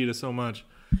love Vegeta so much.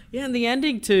 Yeah, and the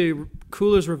ending to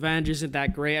Cooler's Revenge isn't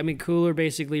that great. I mean, Cooler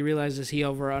basically realizes he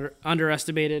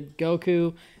underestimated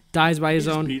Goku, dies by his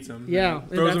own. Beats him. Yeah.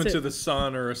 Throws him into the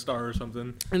sun or a star or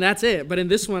something. And that's it. But in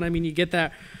this one, I mean, you get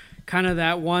that kind of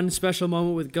that one special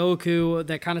moment with Goku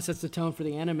that kind of sets the tone for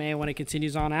the anime when it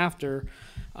continues on after.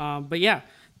 But yeah,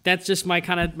 that's just my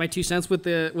 2 cents with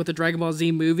the Dragon Ball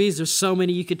Z movies. There's so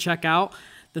many you could check out.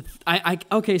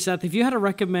 Okay, Seth, if you had to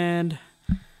recommend,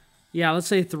 let's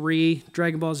say 3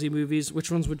 Dragon Ball Z movies,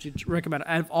 which ones would you recommend?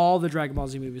 Out of all the Dragon Ball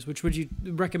Z movies, which would you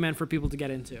recommend for people to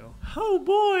get into? Oh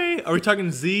boy, are we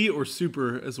talking Z or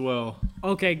Super as well?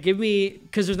 Okay, give me,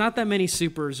 because there's not that many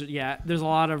Supers yet. There's a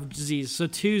lot of Z's, so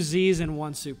 2 Z's and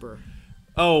 1 Super.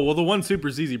 Oh well, the 1 Super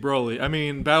is easy, Broly. I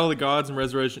mean, Battle of the Gods and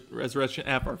Resurrection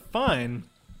F are fine,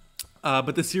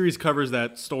 but the series covers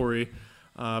that story.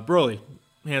 Broly,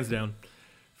 hands down.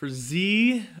 For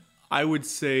Z, I would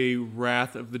say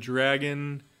Wrath of the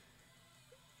Dragon.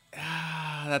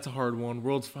 That's a hard one.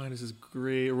 World's Finest is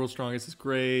great. World's Strongest is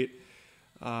great.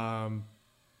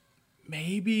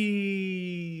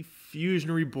 Maybe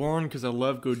Fusion Reborn because I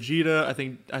love Gogeta. I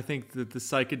think that the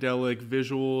psychedelic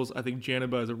visuals. I think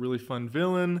Janaba is a really fun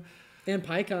villain. And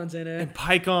Pycon's in it. And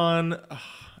Pycon,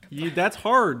 that's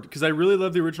hard because I really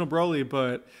love the original Broly,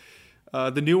 but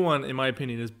the new one, in my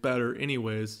opinion, is better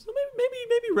anyways. So maybe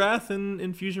Wrath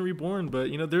and Fusion Reborn, but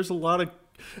there's a lot of.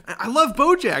 I love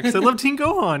BoJack. I love Teen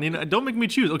Gohan. Don't make me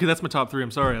choose. Okay, that's my top 3.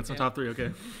 I'm sorry, that's my top 3.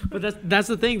 Okay, but that's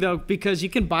the thing though, because you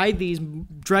can buy these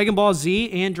Dragon Ball Z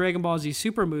and Dragon Ball Z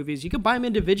Super movies. You can buy them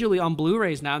individually on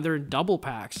Blu-rays now. They're in double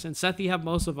packs, and Seth, you have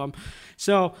most of them.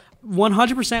 So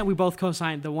 100%, we both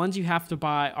co-signed. The ones you have to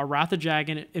buy are Wrath of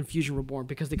Dragon and Fusion Reborn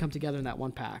because they come together in that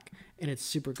one pack, and it's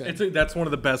super good. That's one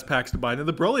of the best packs to buy. Now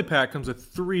the Broly pack comes with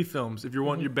 3 films if you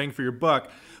want your bang for your buck,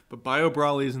 but Bio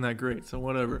Broly isn't that great, so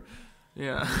whatever.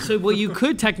 Yeah. So what you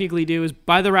could technically do is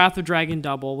buy the Wrath of Dragon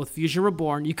double with Fusion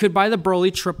Reborn. You could buy the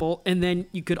Broly triple, and then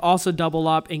you could also double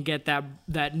up and get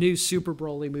that new Super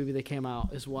Broly movie that came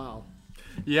out as well.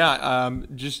 Yeah,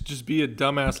 just be a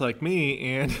dumbass like me,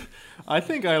 and I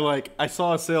think I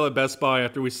saw a sale at Best Buy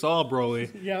after we saw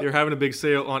Broly. Yep. They were having a big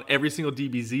sale on every single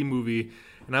DBZ movie,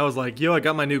 and I was like, yo, I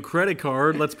got my new credit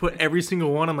card. Let's put every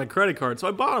single one on my credit card. So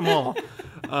I bought them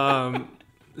all.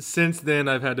 Since then,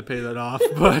 I've had to pay that off,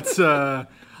 but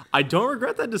I don't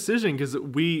regret that decision because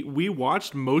we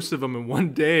watched most of them in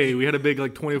one day. We had a big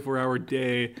 24-hour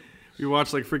day. We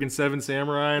watched freaking 7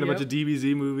 Samurai and a bunch of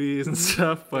DBZ movies and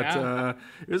stuff, but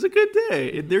it was a good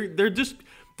day.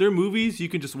 They're movies you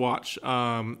can just watch.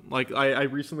 I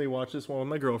recently watched this one with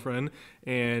my girlfriend,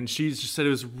 and she just said it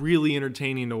was really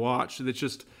entertaining to watch. It's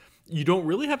just. You don't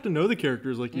really have to know the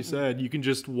characters, like you said. You can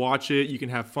just watch it. You can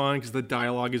have fun because the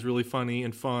dialogue is really funny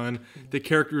and fun. The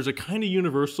characters are kind of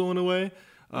universal in a way.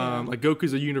 Like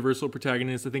Goku's a universal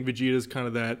protagonist. I think Vegeta's kind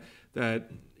of that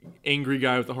angry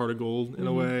guy with the heart of gold in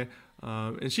a way.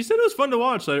 And she said it was fun to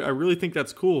watch. So I really think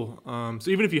that's cool.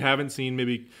 So even if you haven't seen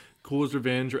maybe Cooler's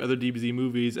Revenge or other DBZ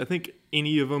movies, I think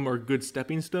any of them are a good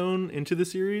stepping stone into the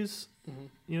series.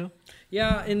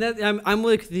 Yeah, and that I'm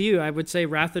with you. I would say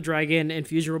Wrath of Dragon and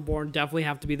Fusion Reborn definitely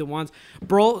have to be the ones.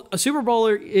 A Super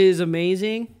Bowler is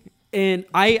amazing, and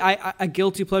a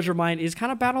guilty pleasure of mine is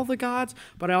kind of Battle of the Gods,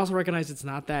 but I also recognize it's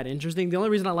not that interesting. The only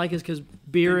reason I like it is because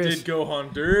Beerus did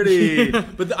Gohan dirty,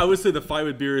 but I would say the fight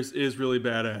with Beerus is really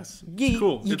badass. It's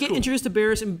cool. You get introduced to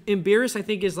Beerus, and Beerus I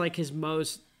think is his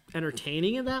most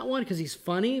entertaining in that one because he's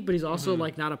funny, but he's also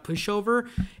not a pushover.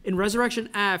 In Resurrection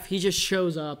F, he just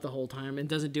shows up the whole time and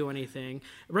doesn't do anything.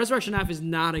 Resurrection F is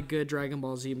not a good Dragon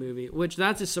Ball Z movie, which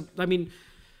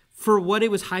for what it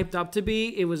was hyped up to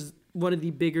be, it was one of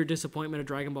the bigger disappointment of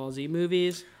Dragon Ball Z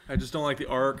movies. I just don't like the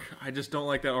arc. I just don't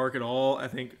like that arc at all. I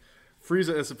think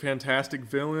Frieza is a fantastic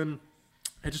villain.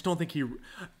 I just don't think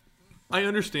I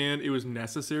understand it was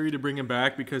necessary to bring him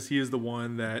back because he is the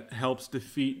one that helps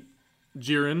defeat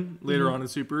Jiren later on in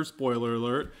Super. Spoiler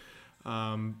alert.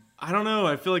 I don't know.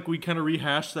 I feel like we kind of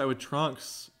rehashed that with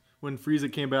Trunks when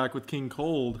Frieza came back with King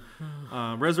Cold.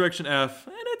 Resurrection F,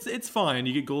 and it's fine.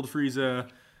 You get Gold Frieza.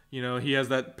 You know, he has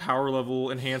that power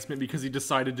level enhancement because he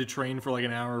decided to train for like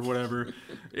an hour or whatever.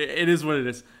 It is what it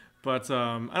is. But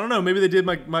I don't know. Maybe they did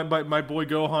my boy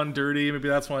Gohan dirty. Maybe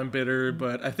that's why I'm bitter.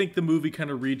 But I think the movie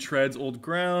kind of retreads old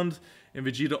ground, and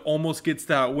Vegeta almost gets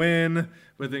that win,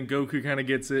 but then Goku kind of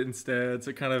gets it instead.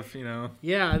 So kind of, you know.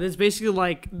 Yeah, it's basically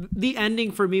like the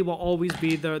ending for me will always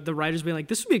be the writers being like,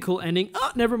 this would be a cool ending.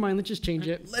 Oh, never mind. Let's just change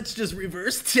it. Let's just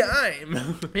reverse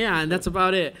time. Yeah, and that's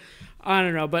about it. I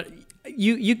don't know, but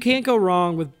you can't go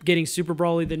wrong with getting Super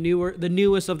Broly, the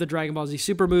newest of the Dragon Ball Z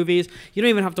Super movies. You don't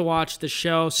even have to watch the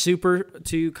show Super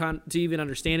to even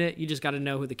understand it. You just got to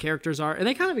know who the characters are, and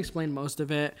they kind of explain most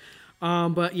of it.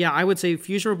 But yeah, I would say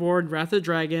Fusion Reborn, Wrath of the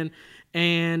Dragon,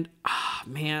 and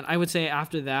I would say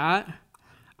after that,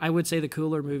 I would say the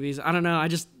Cooler movies. I don't know.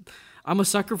 I'm a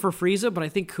sucker for Frieza, but I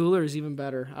think Cooler is even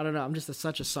better. I don't know. I'm just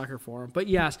such a sucker for him. But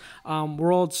yes,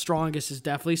 World's Strongest is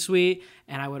definitely sweet,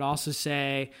 and I would also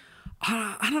say,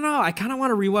 I don't know. I kind of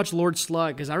want to rewatch Lord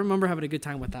Slug because I remember having a good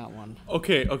time with that one.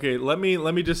 Okay. Let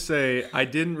me just say I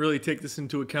didn't really take this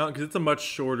into account because it's a much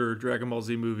shorter Dragon Ball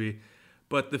Z movie,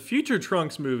 but the Future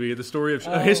Trunks movie, the story of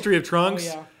history of Trunks.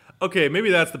 Oh, yeah. Okay, maybe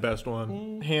that's the best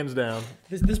one, hands down.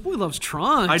 This boy loves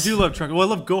Trunks. I do love Trunks. Well, I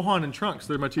love Gohan and Trunks.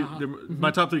 They're my two. They're my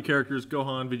top three characters: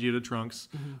 Gohan, Vegeta, Trunks.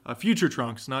 Future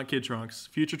Trunks, not Kid Trunks.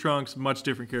 Future Trunks, much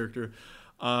different character.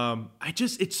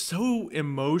 It's so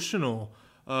emotional.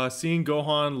 Seeing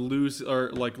Gohan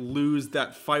lose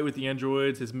that fight with the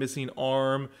androids, his missing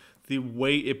arm, the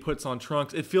weight it puts on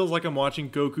Trunks. It feels like I'm watching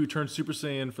Goku turn Super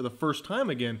Saiyan for the first time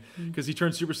again, because he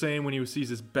turned Super Saiyan when he sees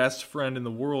his best friend in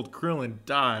the world, Krillin,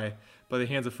 die by the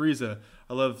hands of Frieza.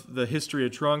 I love the history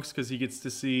of Trunks because he gets to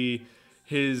see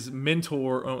his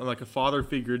mentor, like a father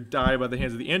figure, die by the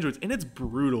hands of the androids, and it's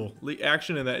brutal. The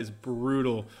action in that is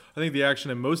brutal. I think the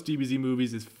action in most DBZ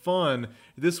movies is fun.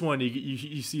 This one,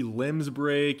 you see limbs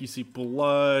break, you see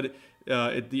blood.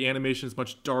 The animation is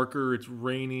much darker. It's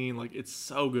raining. Like, it's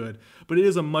so good. But it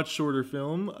is a much shorter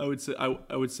film. I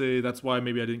would say that's why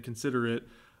maybe I didn't consider it.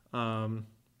 But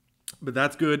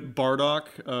that's good. Bardock,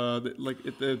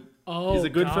 is a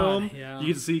good film. Yeah. You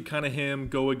get to see kind of him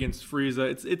go against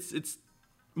Frieza. It's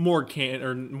more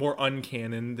more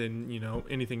uncanon than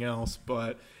anything else,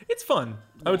 but it's fun.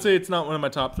 I would say it's not one of my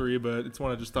top three, but it's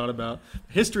one I just thought about.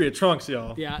 History of Trunks,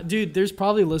 y'all. Yeah, dude, there's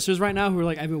probably listeners right now who are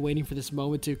like, I've been waiting for this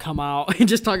moment to come out and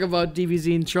just talk about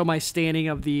DBZ and show my standing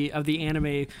of the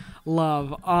anime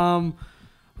love.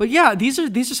 But yeah, these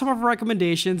are some of our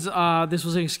recommendations. This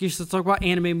was an excuse to talk about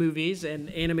anime movies and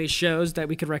anime shows that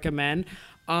we could recommend.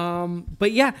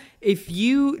 But yeah, if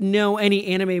you know any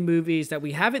anime movies that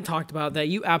we haven't talked about that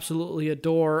you absolutely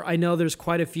adore, I know there's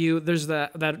quite a few. There's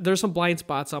some blind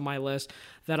spots on my list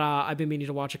that I've been meaning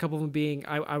to watch. A couple of them being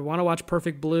I want to watch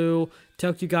Perfect Blue,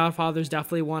 Tokyo Godfather's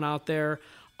definitely one out there.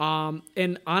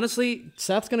 And honestly,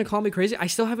 Seth's gonna call me crazy. I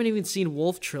still haven't even seen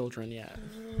Wolf Children yet.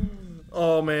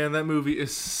 Oh man, that movie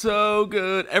is so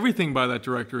good. Everything by that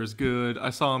director is good.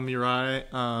 I saw Mirai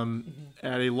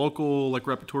at a local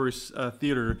repertory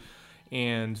theater,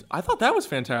 and I thought that was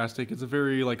fantastic. It's a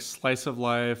very slice of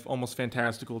life, almost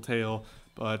fantastical tale.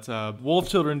 But Wolf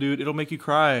Children, dude, it'll make you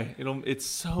cry. It's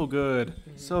so good,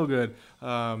 so good.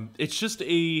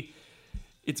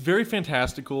 It's very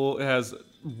fantastical. It has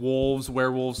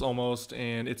werewolves almost,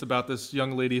 and it's about this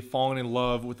young lady falling in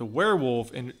love with a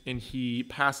werewolf, and he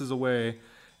passes away,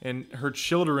 and her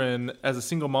children, as a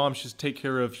single mom, she has to take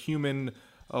care of human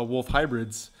wolf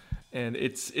hybrids, and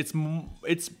it's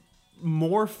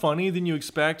more funny than you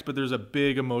expect, but there's a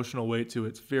big emotional weight to it.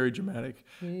 It's very dramatic.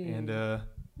 And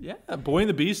yeah, Boy and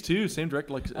the Beast too, same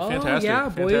director, fantastic. Yeah,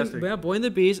 fantastic. Boy and the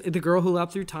Beast. The Girl Who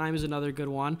Leapt Through Time is another good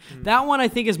one. That one I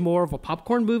think is more of a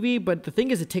popcorn movie, but the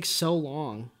thing is, it takes so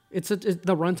long.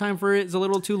 The runtime for it is a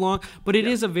little too long, but it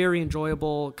is a very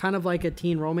enjoyable, kind of like a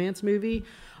teen romance movie.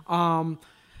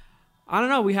 I don't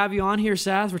know. We have you on here,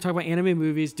 Seth. We're talking about anime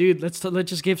movies, dude. Let's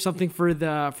just give something for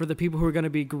the people who are going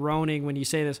to be groaning when you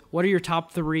say this. What are your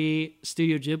top 3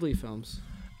 Studio Ghibli films?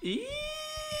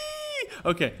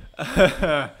 Okay.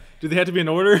 Do they have to be in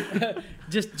order?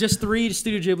 just 3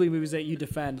 Studio Ghibli movies that you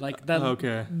defend.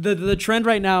 Okay. The trend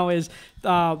right now is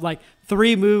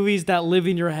 3 movies that live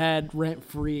in your head rent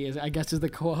free. I guess is the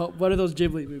quote. What are those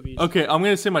Ghibli movies? Okay, I'm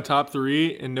gonna say my top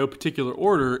 3 in no particular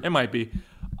order. It might be.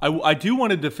 I do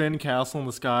want to defend Castle in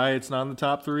the Sky. It's not in the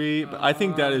top 3, but I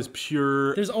think that is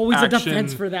pure. There's always action. a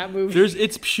defense for that movie.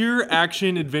 It's pure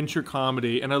action adventure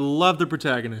comedy, and I love the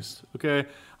protagonist. Okay,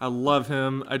 I love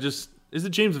him. Is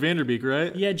it James Van Der Beek,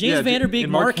 right? Yeah, James Van Der Beek,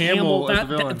 Mark Hamill. as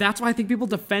the villain. That's why I think people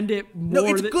defend it more. No,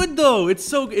 it's good though. It's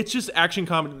just action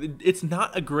comedy. It's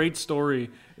not a great story.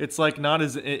 It's not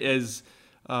as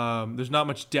There's not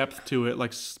much depth to it,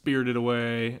 like Spirited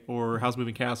Away or Howl's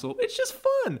Moving Castle. It's just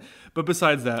fun. But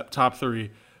besides that, top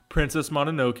 3. Princess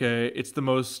Mononoke. It's the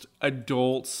most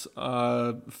adult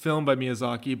film by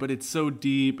Miyazaki, but it's so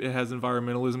deep. It has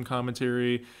environmentalism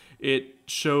commentary. It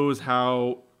shows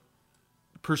how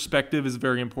perspective is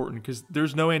very important because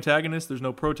there's no antagonist, there's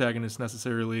no protagonist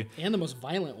necessarily. And the most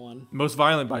violent one. Most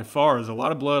violent by far. There's a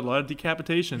lot of blood, a lot of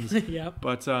decapitations. Yep.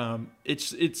 But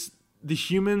it's the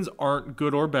humans aren't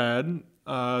good or bad.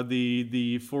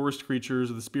 The forest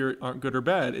creatures or the spirit aren't good or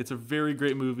bad. It's a very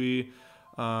great movie.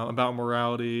 About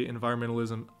morality,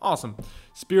 environmentalism. Awesome.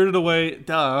 Spirited Away,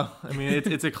 duh. I mean,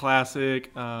 it's a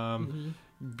classic.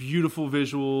 Beautiful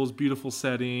visuals, beautiful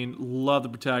setting. Love the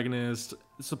protagonist.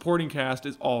 The supporting cast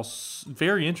is all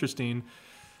very interesting.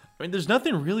 I mean, there's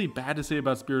nothing really bad to say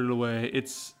about Spirited Away.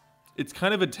 It's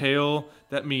kind of a tale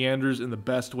that meanders in the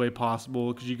best way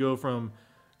possible because you go from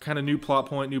kind of new plot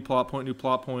point,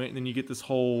 and then you get this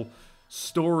whole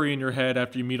story in your head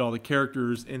after you meet all the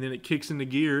characters, and then it kicks into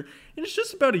gear, and it's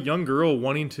just about a young girl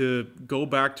wanting to go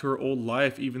back to her old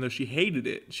life even though she hated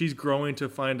it. She's growing to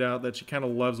find out that she kind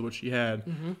of loves what she had,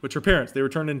 which her parents, they were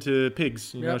turned into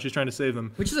pigs, you know, she's trying to save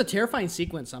them. Which is a terrifying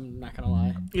sequence, I'm not gonna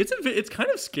lie. It's kind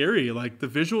of scary, like the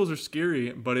visuals are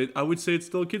scary, but I would say it's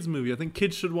still a kids movie. I think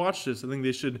kids should watch this. I think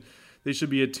they should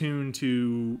be attuned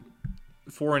to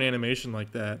foreign animation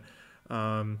like that.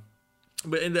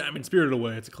 But Spirited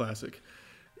Away, it's a classic.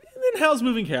 And then Howl's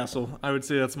Moving Castle, I would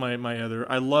say that's my other.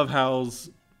 I love Howl's.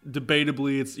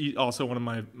 Debatably, it's also one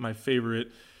of my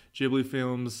favorite Ghibli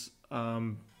films.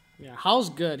 Yeah, Howl's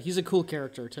good. He's a cool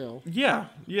character too. Yeah.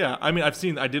 I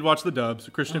did watch the dubs.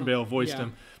 Christian Bale voiced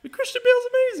him. But Christian Bale's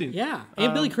amazing. Yeah,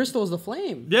 and Billy Crystal is the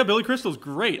flame. Yeah, Billy Crystal's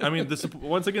great. I mean,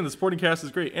 once again, the supporting cast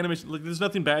is great. Animation, like, there's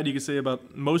nothing bad you can say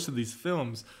about most of these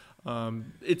films.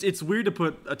 It's weird to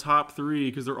put a top 3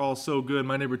 because they're all so good.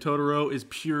 My Neighbor Totoro is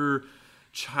pure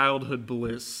childhood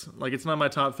bliss. Like, it's not my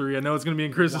top 3. I know it's going to be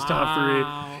in Chris's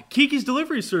top 3. Kiki's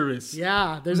Delivery Service.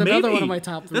 Yeah, there's another one of my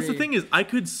top 3. That's the thing is, I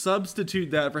could substitute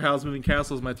that for Howl's Moving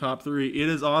Castle as my top 3. It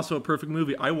is also a perfect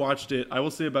movie. I watched it. I will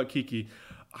say about Kiki,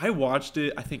 I watched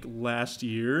it, I think, last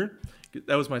year.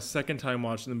 That was my second time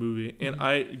watching the movie, and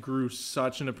I grew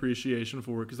such an appreciation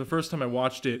for it because the first time I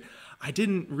watched it, I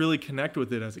didn't really connect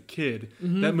with it as a kid.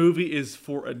 That movie is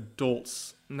for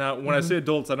adults. Now, when I say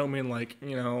adults, I don't mean like,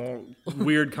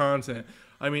 weird content.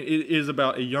 I mean, it is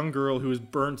about a young girl who is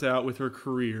burnt out with her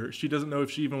career. She doesn't know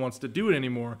if she even wants to do it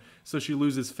anymore, so she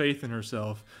loses faith in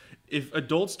herself. If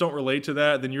adults don't relate to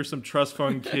that, then you're some trust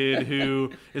fund kid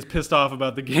who is pissed off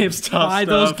about the GameStop stuff. Buy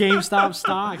those GameStop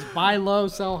stocks. Buy low,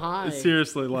 sell high.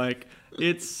 Seriously, like,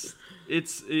 it's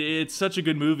such a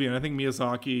good movie, and I think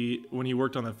Miyazaki, when he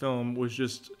worked on that film, was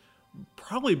just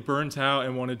probably burnt out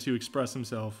and wanted to express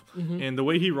himself. And the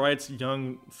way he writes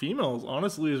young females,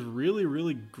 honestly, is really,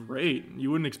 really great.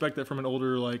 You wouldn't expect that from an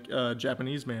older, like,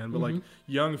 Japanese man, but like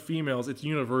young females, it's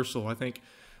universal. I think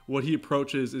what he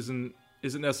approaches isn't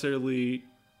necessarily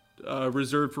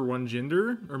reserved for one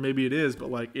gender, or maybe it is, but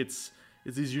like it's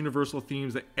these universal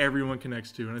themes that everyone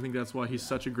connects to, and I think that's why he's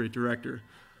such a great director.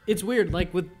 It's weird,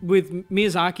 like with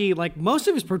Miyazaki, like most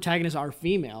of his protagonists are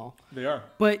female. They are.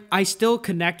 But I still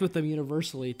connect with them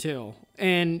universally too.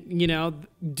 And,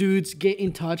 dudes, get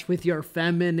in touch with your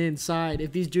feminine side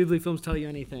if these Ghibli films tell you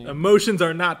anything. Emotions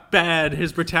are not bad.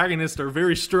 His protagonists are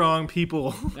very strong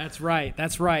people. That's right.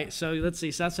 So let's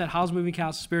see. Seth said Howl's Moving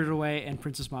Castle, Spirited Away, and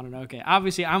Princess Mononoke.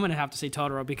 Obviously, I'm going to have to say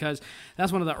Totoro because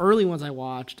that's one of the early ones I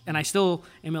watched, and I still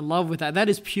am in love with that. That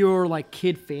is pure, like,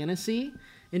 kid fantasy.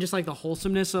 And just like the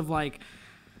wholesomeness of like,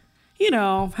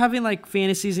 having like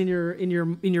fantasies in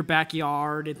your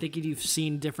backyard and thinking you've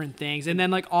seen different things. And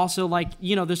then like also like,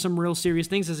 there's some real serious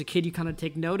things as a kid you kind of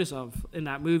take notice of in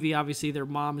that movie. Obviously their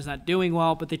mom is not doing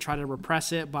well, but they try to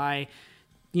repress it by,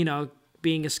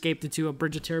 being escaped into a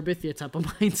Bridge of Terabithia type of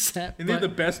mindset. And they're the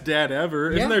best dad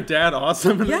ever. Isn't their dad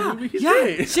awesome in the movie? He's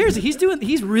great. Seriously,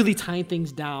 he's really tying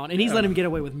things down, and he's letting him get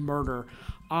away with murder.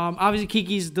 Obviously,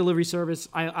 Kiki's Delivery Service,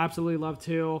 I absolutely love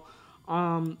too.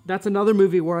 That's another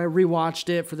movie where I rewatched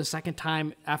it for the second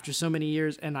time after so many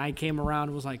years, and I came around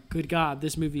and was like, "Good God,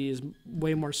 this movie is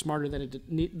way more smarter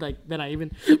than I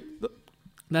even."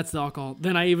 That's the alcohol.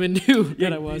 Than I even knew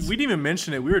that I was. We didn't even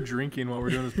mention it. We were drinking while we were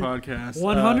doing this podcast.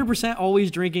 100% always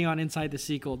drinking on Inside the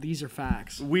Sequel. These are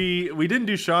facts. We didn't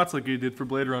do shots like we did for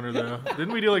Blade Runner, though.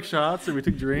 Didn't we do like shots or we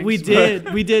took drinks? We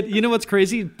did. You know what's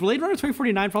crazy? Blade Runner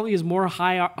 2049 probably is more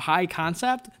high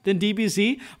concept than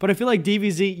DBZ, but I feel like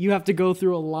DBZ, you have to go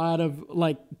through a lot of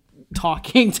like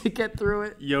talking to get through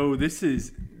it. Yo, this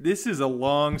is a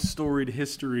long storied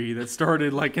history that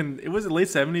started like in, it was the late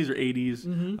 70s or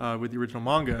 80s with the original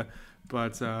manga.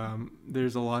 But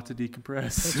there's a lot to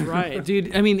decompress. That's right,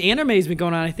 dude. I mean, anime's been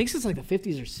going on, I think, since like the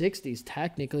 50s or 60s,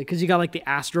 technically, because you got like the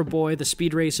Astro Boy, the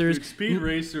Speed Racers. Dude, Speed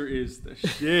Racer is the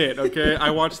shit, okay? I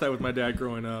watched that with my dad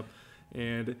growing up.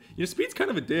 And, Speed's kind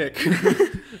of a dick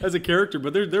as a character,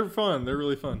 but they're fun. They're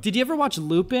really fun. Did you ever watch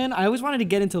Lupin? I always wanted to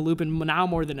get into Lupin now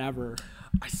more than ever.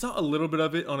 I saw a little bit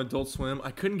of it on Adult Swim.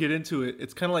 I couldn't get into it.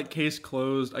 It's kind of like Case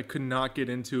Closed. I could not get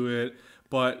into it.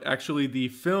 But actually, the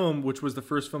film, which was the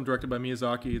first film directed by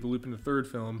Miyazaki, the Lupin III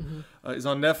film, is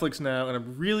on Netflix now, and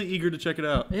I'm really eager to check it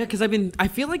out. Yeah, because I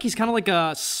feel like he's kind of like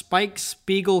a Spike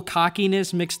Spiegel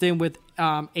cockiness mixed in with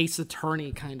Ace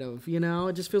Attorney, kind of.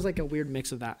 It just feels like a weird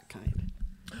mix of that kind.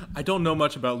 I don't know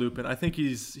much about Lupin. I think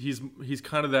he's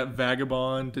kind of that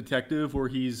vagabond detective where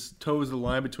he's toes the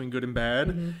line between good and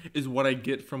bad, is what I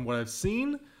get from what I've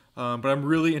seen. But I'm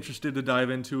really interested to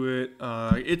dive into it.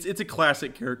 It's a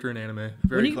classic character in anime.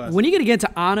 Very classic. When are you going to get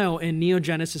to Anno and Neo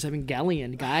Genesis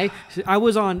Evangelion, guy? I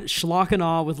was on Schlock and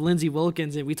Awe with Lindsay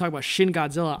Wilkins, and we talked about Shin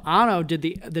Godzilla. Anno did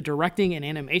the directing and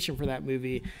animation for that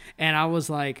movie, and I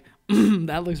was like,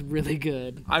 that looks really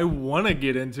good. I want to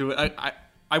get into it.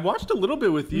 I watched a little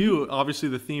bit with you. Obviously,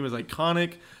 the theme is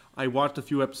iconic. I watched a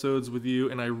few episodes with you,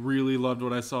 and I really loved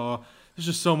what I saw. There's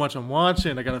just so much I'm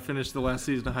watching. I got to finish the last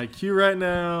season of Haikyuu right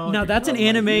now. No, that's an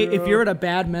anime. If you're in a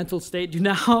bad mental state, do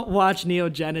not watch Neo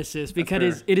Genesis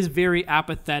because it is very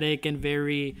apathetic and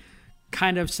very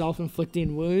kind of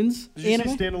self-inflicting wounds. Did you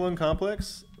see Standalone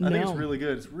Complex? I think it's really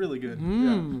good. It's really good.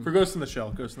 Yeah. For Ghost in the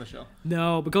Shell.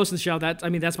 No, but Ghost in the Shell,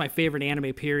 that's my favorite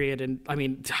anime, period. And I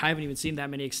haven't even seen that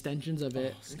many extensions of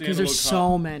it because there's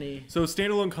so many. So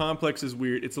Standalone Complex is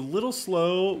weird. It's a little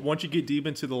slow. Once you get deep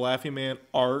into the Laughing Man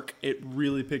arc, it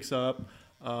really picks up.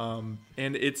 And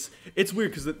it's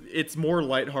weird because it's more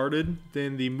lighthearted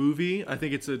than the movie. I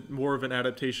think it's more of an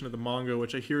adaptation of the manga,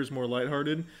 which I hear is more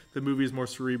lighthearted. The movie is more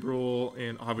cerebral,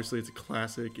 and obviously it's a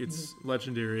classic. It's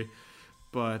legendary.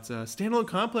 But Standalone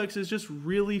Complex is just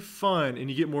really fun, and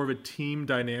you get more of a team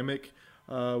dynamic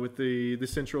with the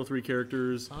central three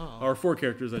characters, or four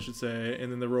characters, I should say, and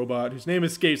then the robot, whose name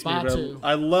escapes me. But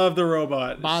I love the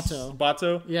robot.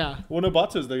 Bato? Yeah. Well, no,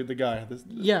 Bato's the guy.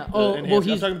 Yeah. I'm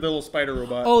talking about the little spider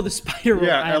robot. Oh, the spider robot.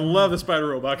 Yeah, I love the spider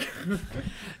robot.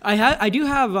 I do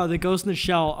have the Ghost in the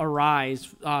Shell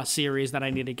Arise series that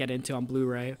I need to get into on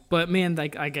Blu-ray. But man,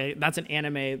 that's an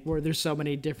anime where there's so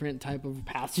many different type of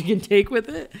paths you can take with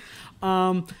it.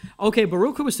 Okay, but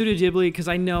real quick with Studio Ghibli, because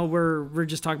I know we're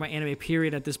just talking about anime period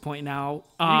at this point now.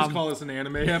 We just call this an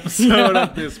anime episode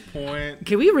at this point.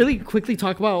 Can we really quickly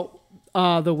talk about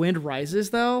The Wind Rises,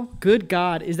 though? Good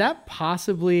God, is that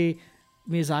possibly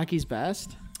Miyazaki's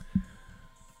best?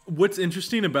 What's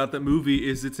interesting about that movie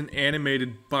is it's an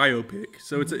animated biopic,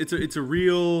 so it's a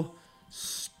real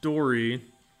story,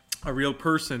 a real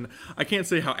person. I can't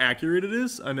say how accurate it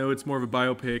is. I know it's more of a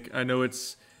biopic. I know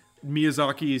it's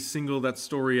Miyazaki singled that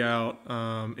story out,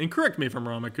 and correct me if I'm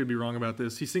wrong, I could be wrong about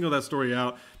this. He singled that story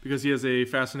out because he has a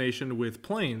fascination with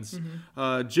planes.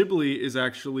 Ghibli is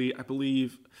actually, I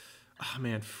believe,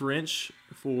 French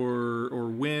or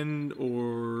wind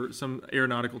or some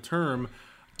aeronautical term.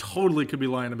 Totally could be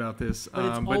lying about this. But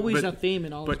it's always a theme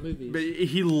in all his movies. But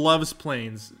he loves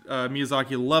planes.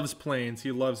 Miyazaki loves planes.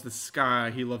 He loves the sky.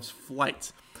 He loves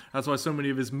flight. That's why so many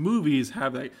of his movies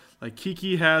have that. Like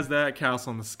Kiki has that.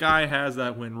 Castle in the Sky has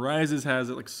that. Wind Rises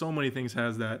has it. Like so many things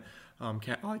has that.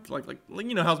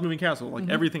 Howl's Moving Castle. Like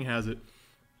everything has it.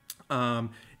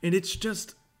 And it's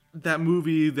just that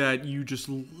movie that you just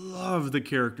love the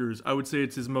characters. I would say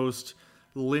it's his most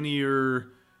linear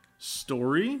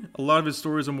story. A lot of his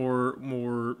stories are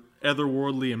more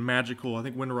otherworldly and magical. I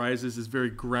think Wind Rises is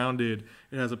very grounded.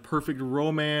 It has a perfect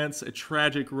romance, a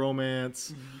tragic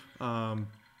romance.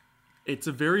 It's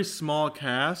a very small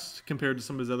cast compared to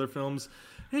some of his other films.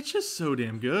 It's just so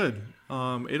damn good.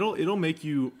 It'll make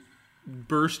you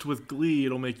burst with glee.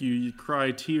 It'll make you cry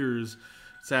tears,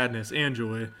 sadness, and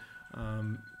joy.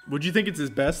 Would you think it's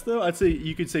his best though? I'd say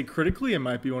you could say critically it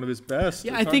might be one of his best.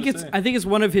 Yeah, I think it's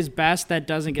one of his best that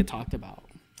doesn't get talked about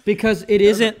because it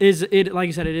isn't like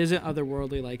you said, it isn't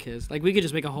otherworldly like his. Like we could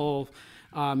just make a whole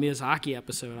Miyazaki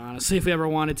episode, honestly, if we ever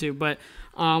wanted to. But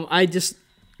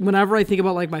whenever I think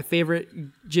about like my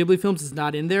favorite Ghibli films, it's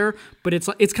not in there. But it's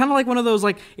kind of like one of those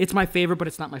like it's my favorite, but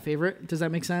it's not my favorite. Does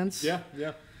that make sense? Yeah.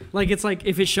 Like it's like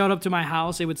if it showed up to my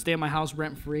house, it would stay at my house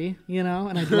rent free, and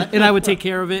I would take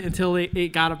care of it until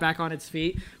it got it back on its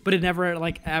feet. But it never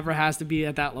ever has to be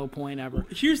at that low point ever.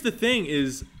 Here's the thing: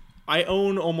 is I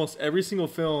own almost every single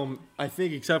film I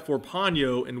think except for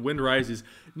Ponyo and Wind Rises.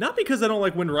 Not because I don't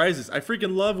like Wind Rises. I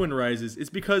freaking love Wind Rises.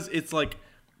 It's because it's like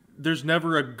there's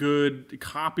never a good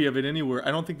copy of it anywhere.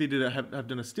 I don't think they have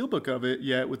done a steelbook of it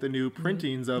yet with the new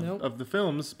printings of the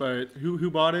films. But who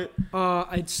bought it?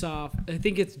 I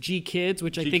think it's G Kids,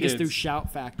 which I think is through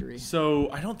Shout Factory. So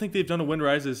I don't think they've done a Wind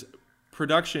Rises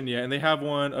production yet, and they have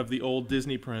one of the old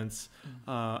Disney prints.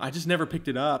 I just never picked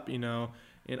it up, and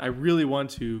I really want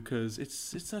to because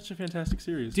it's such a fantastic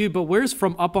series. Dude, but where's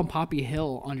From Up on Poppy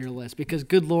Hill on your list? Because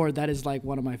good Lord, that is like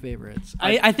one of my favorites.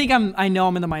 I think I know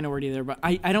I'm in the minority there, but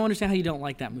I don't understand how you don't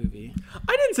like that movie.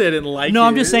 I didn't say I didn't like it. No,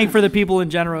 I'm just saying for the people in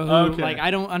general who I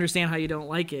don't understand how you don't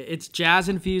like it. It's jazz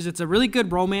infused. It's a really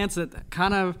good romance that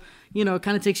kind of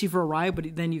takes you for a ride,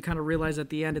 but then you kind of realize at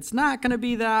the end it's not going to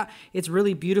be that. It's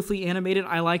really beautifully animated.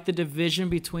 I like the division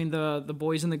between the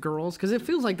boys and the girls because it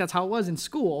feels like that's how it was in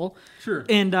school. Sure.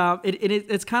 And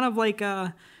it's kind of like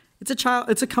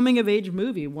it's a coming of age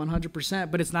movie 100%,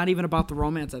 but it's not even about the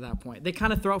romance at that point. They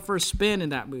kind of throw it for a spin in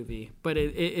that movie, but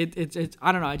it's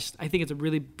I don't know. I think it's a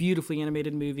really beautifully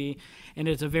animated movie, and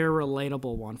it's a very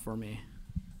relatable one for me.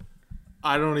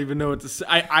 I don't even know what to say.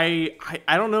 I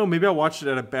don't know. Maybe I watched it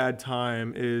at a bad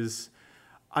time.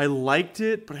 I liked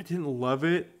it, but I didn't love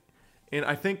it. And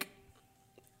I think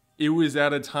it was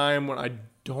at a time when I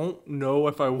don't know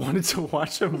if I wanted to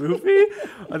watch a movie.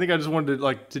 I think I just wanted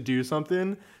to do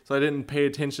something. So I didn't pay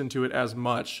attention to it as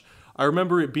much. I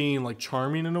remember it being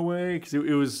charming in a way because it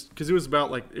was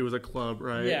about it was a club,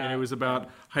 right? Yeah. And it was about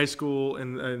high school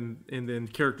and then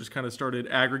characters kind of started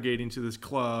aggregating to this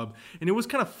club, and it was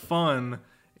kind of fun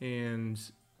and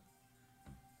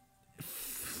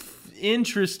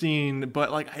interesting.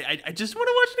 But I just want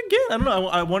to watch it again. I don't know.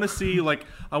 I want to see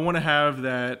I want to have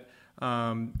that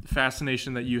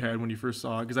fascination that you had when you first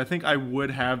saw it because I think I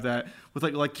would have that with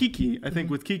like Kiki. I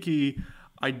think with Kiki.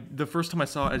 The first time I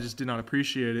saw it, I just did not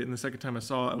appreciate it, and the second time I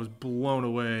saw it, I was blown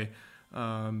away.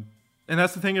 And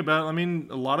that's the thing about,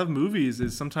 a lot of movies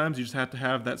is sometimes you just have to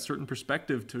have that certain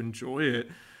perspective to enjoy it.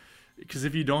 Because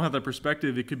if you don't have that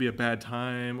perspective, it could be a bad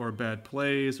time or a bad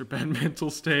place or bad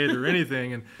mental state or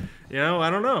anything. And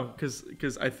I don't know,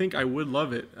 because I think I would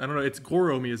love it. I don't know. It's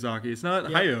Goro Miyazaki. It's not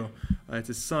Hayao. It's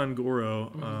his son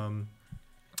Goro.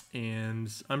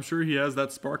 And I'm sure he has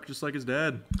that spark just like his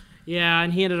dad. Yeah,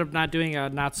 and he ended up not doing a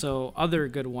not-so-other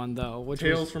good one, though. Which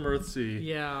Tales from Earthsea.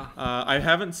 Yeah. I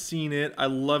haven't seen it. I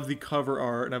love the cover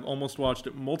art, and I've almost watched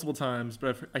it multiple times,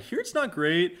 but I hear it's not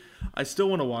great. I still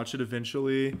want to watch it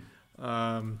eventually.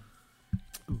 But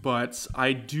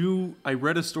I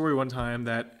read a story one time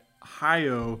that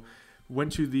Hayao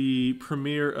went to the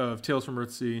premiere of Tales from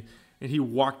Earthsea, and he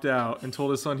walked out and told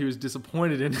his son he was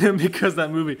disappointed in him because that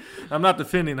movie. I'm not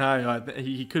defending Hayao.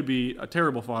 He could be a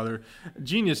terrible father,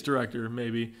 genius director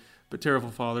maybe, but terrible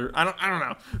father. I don't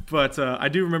know. But I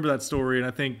do remember that story, and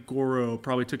I think Goro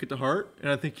probably took it to heart.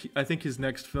 And I think his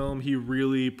next film, he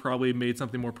really probably made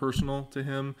something more personal to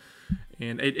him,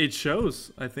 and it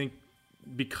shows. I think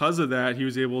because of that, he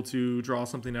was able to draw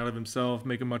something out of himself,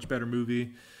 make a much better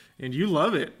movie. And you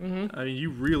love it. Mm-hmm.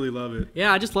 You really love it.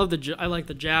 Yeah, I just love I like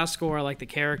the jazz score. I like the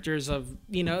characters of,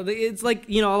 it's like,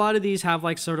 a lot of these have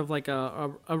sort of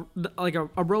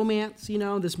a romance,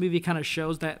 This movie kind of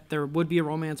shows that there would be a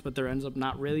romance, but there ends up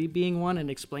not really being one and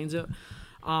explains it.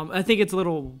 I think it's a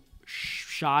little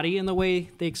shoddy in the way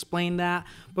they explain that.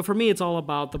 But for me, it's all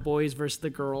about the boys versus the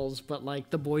girls, but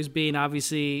the boys being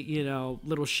obviously,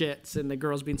 little shits and the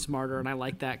girls being smarter. And I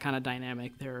like that kind of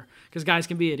dynamic there because guys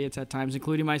can be idiots at times,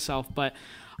 including myself. But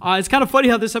it's kind of funny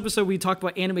how this episode we talked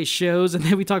about anime shows and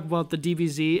then we talked about the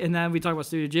DBZ and then we talked about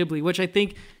Studio Ghibli, which I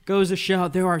think goes to show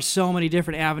there are so many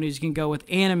different avenues you can go with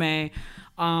anime.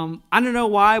 I don't know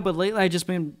why, but lately I've just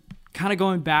been kind of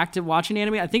going back to watching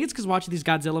anime. I think it's because watching these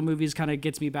Godzilla movies kind of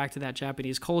gets me back to that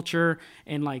Japanese culture.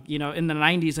 And in the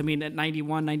 90s, at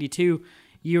 91, 92,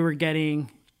 you were getting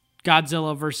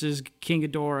Godzilla versus King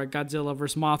Ghidorah, Godzilla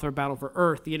versus Mothra, Battle for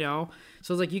Earth,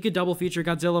 So it's you could double feature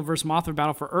Godzilla versus Mothra,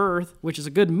 Battle for Earth, which is a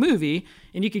good movie,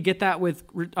 and you could get that with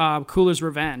Cooler's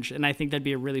Revenge, and I think that'd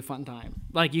be a really fun time.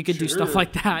 You could do stuff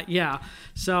like that, yeah.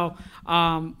 So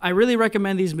I really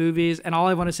recommend these movies, and all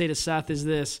I want to say to Seth is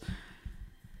this.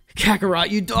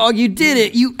 Kakarot, you dog, you did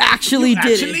it. You actually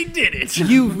did it.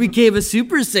 You became a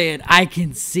Super Saiyan. I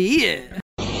can see it.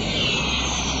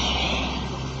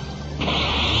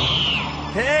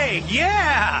 Hey,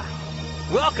 yeah!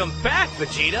 Welcome back,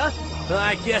 Vegeta.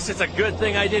 I guess it's a good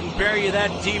thing I didn't bury you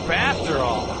that deep after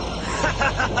all.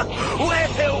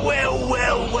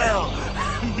 Well.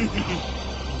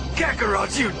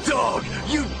 Kakarot, you dog!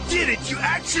 You did it! You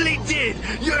actually did!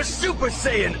 You're a Super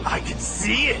Saiyan! I can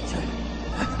see it!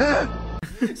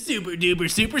 Super duper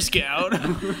super scout.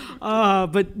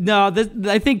 But no,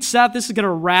 I think, Seth, this is going to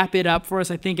wrap it up for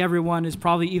us. I think everyone is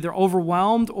probably either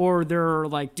overwhelmed or they're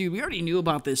like, dude, we already knew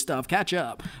about this stuff. Catch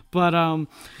up. But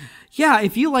yeah,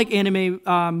 if you like anime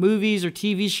movies or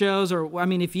TV shows, or I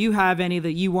mean, if you have any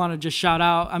that you want to just shout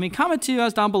out, I mean, comment to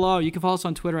us down below. You can follow us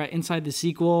on Twitter at Inside the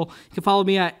Sequel. You can follow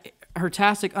me at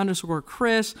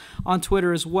Hertastic_Chris on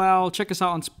Twitter as well. Check us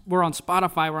out we're on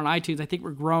Spotify, we're on iTunes. I think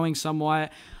we're growing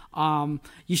somewhat.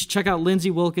 You should check out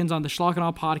Lindsay Wilkins on the Schlock and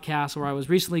All podcast, where I was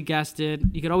recently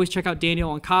guested. You can always check out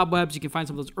Daniel on Cobwebs. You can find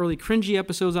some of those early cringy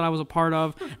episodes that I was a part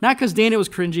of. Not because Daniel was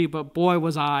cringy, but boy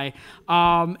was I.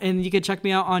 And you can check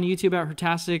me out on YouTube at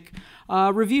Hertastic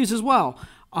Reviews as well.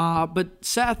 But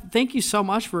Seth, thank you so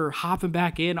much for hopping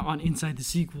back in on Inside the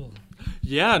Sequel.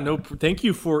 Yeah, thank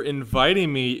you for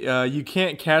inviting me. You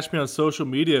can't catch me on social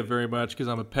media very much because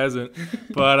I'm a peasant,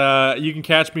 but you can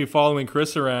catch me following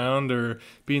Chris around or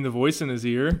being the voice in his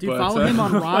ear. Dude, follow him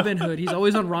on Robinhood. He's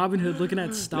always on Robinhood looking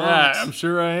at stocks. Yeah, I'm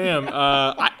sure I am.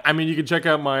 I mean, you can check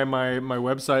out my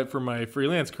website for my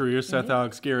freelance career,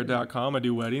 SethAlexGarrett.com. I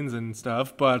do weddings and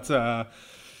stuff, but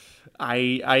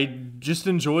I just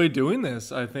enjoy doing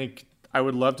this. I think I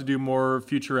would love to do more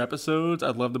future episodes.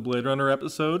 I'd love the Blade Runner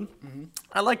episode. Mm-hmm.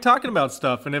 I like talking about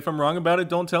stuff, and if I'm wrong about it,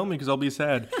 don't tell me because I'll be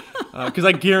sad. Because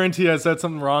I guarantee I said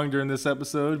something wrong during this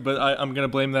episode, but I'm going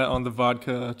to blame that on the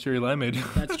vodka cherry limeade.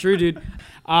 That's true, dude.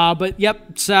 But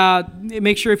yep,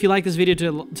 make sure if you like this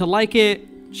video to like it,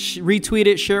 retweet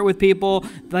it, share it with people.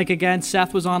 Like, again,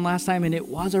 Seth was on last time and it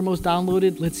was our most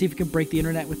downloaded. Let's see if we can break the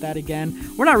internet with that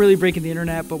again. We're not really breaking the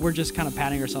internet, but we're just kind of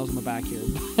patting ourselves on the back here.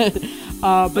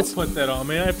 But don't put that on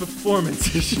me. I have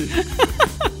performance issues.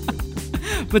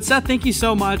 But Seth, thank you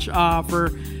so much for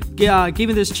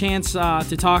giving this chance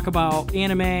to talk about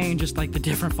anime and just like the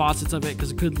different facets of it,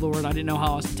 because good lord, I didn't know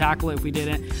how else to tackle it if we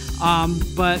didn't.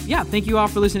 But yeah, thank you all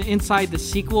for listening to Inside the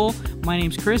Sequel. My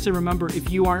name's Chris, and remember,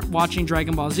 if you aren't watching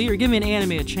Dragon Ball Z or giving an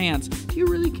anime a chance, do you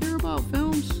really care about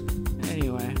films?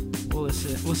 Anyway, we'll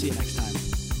see you next time.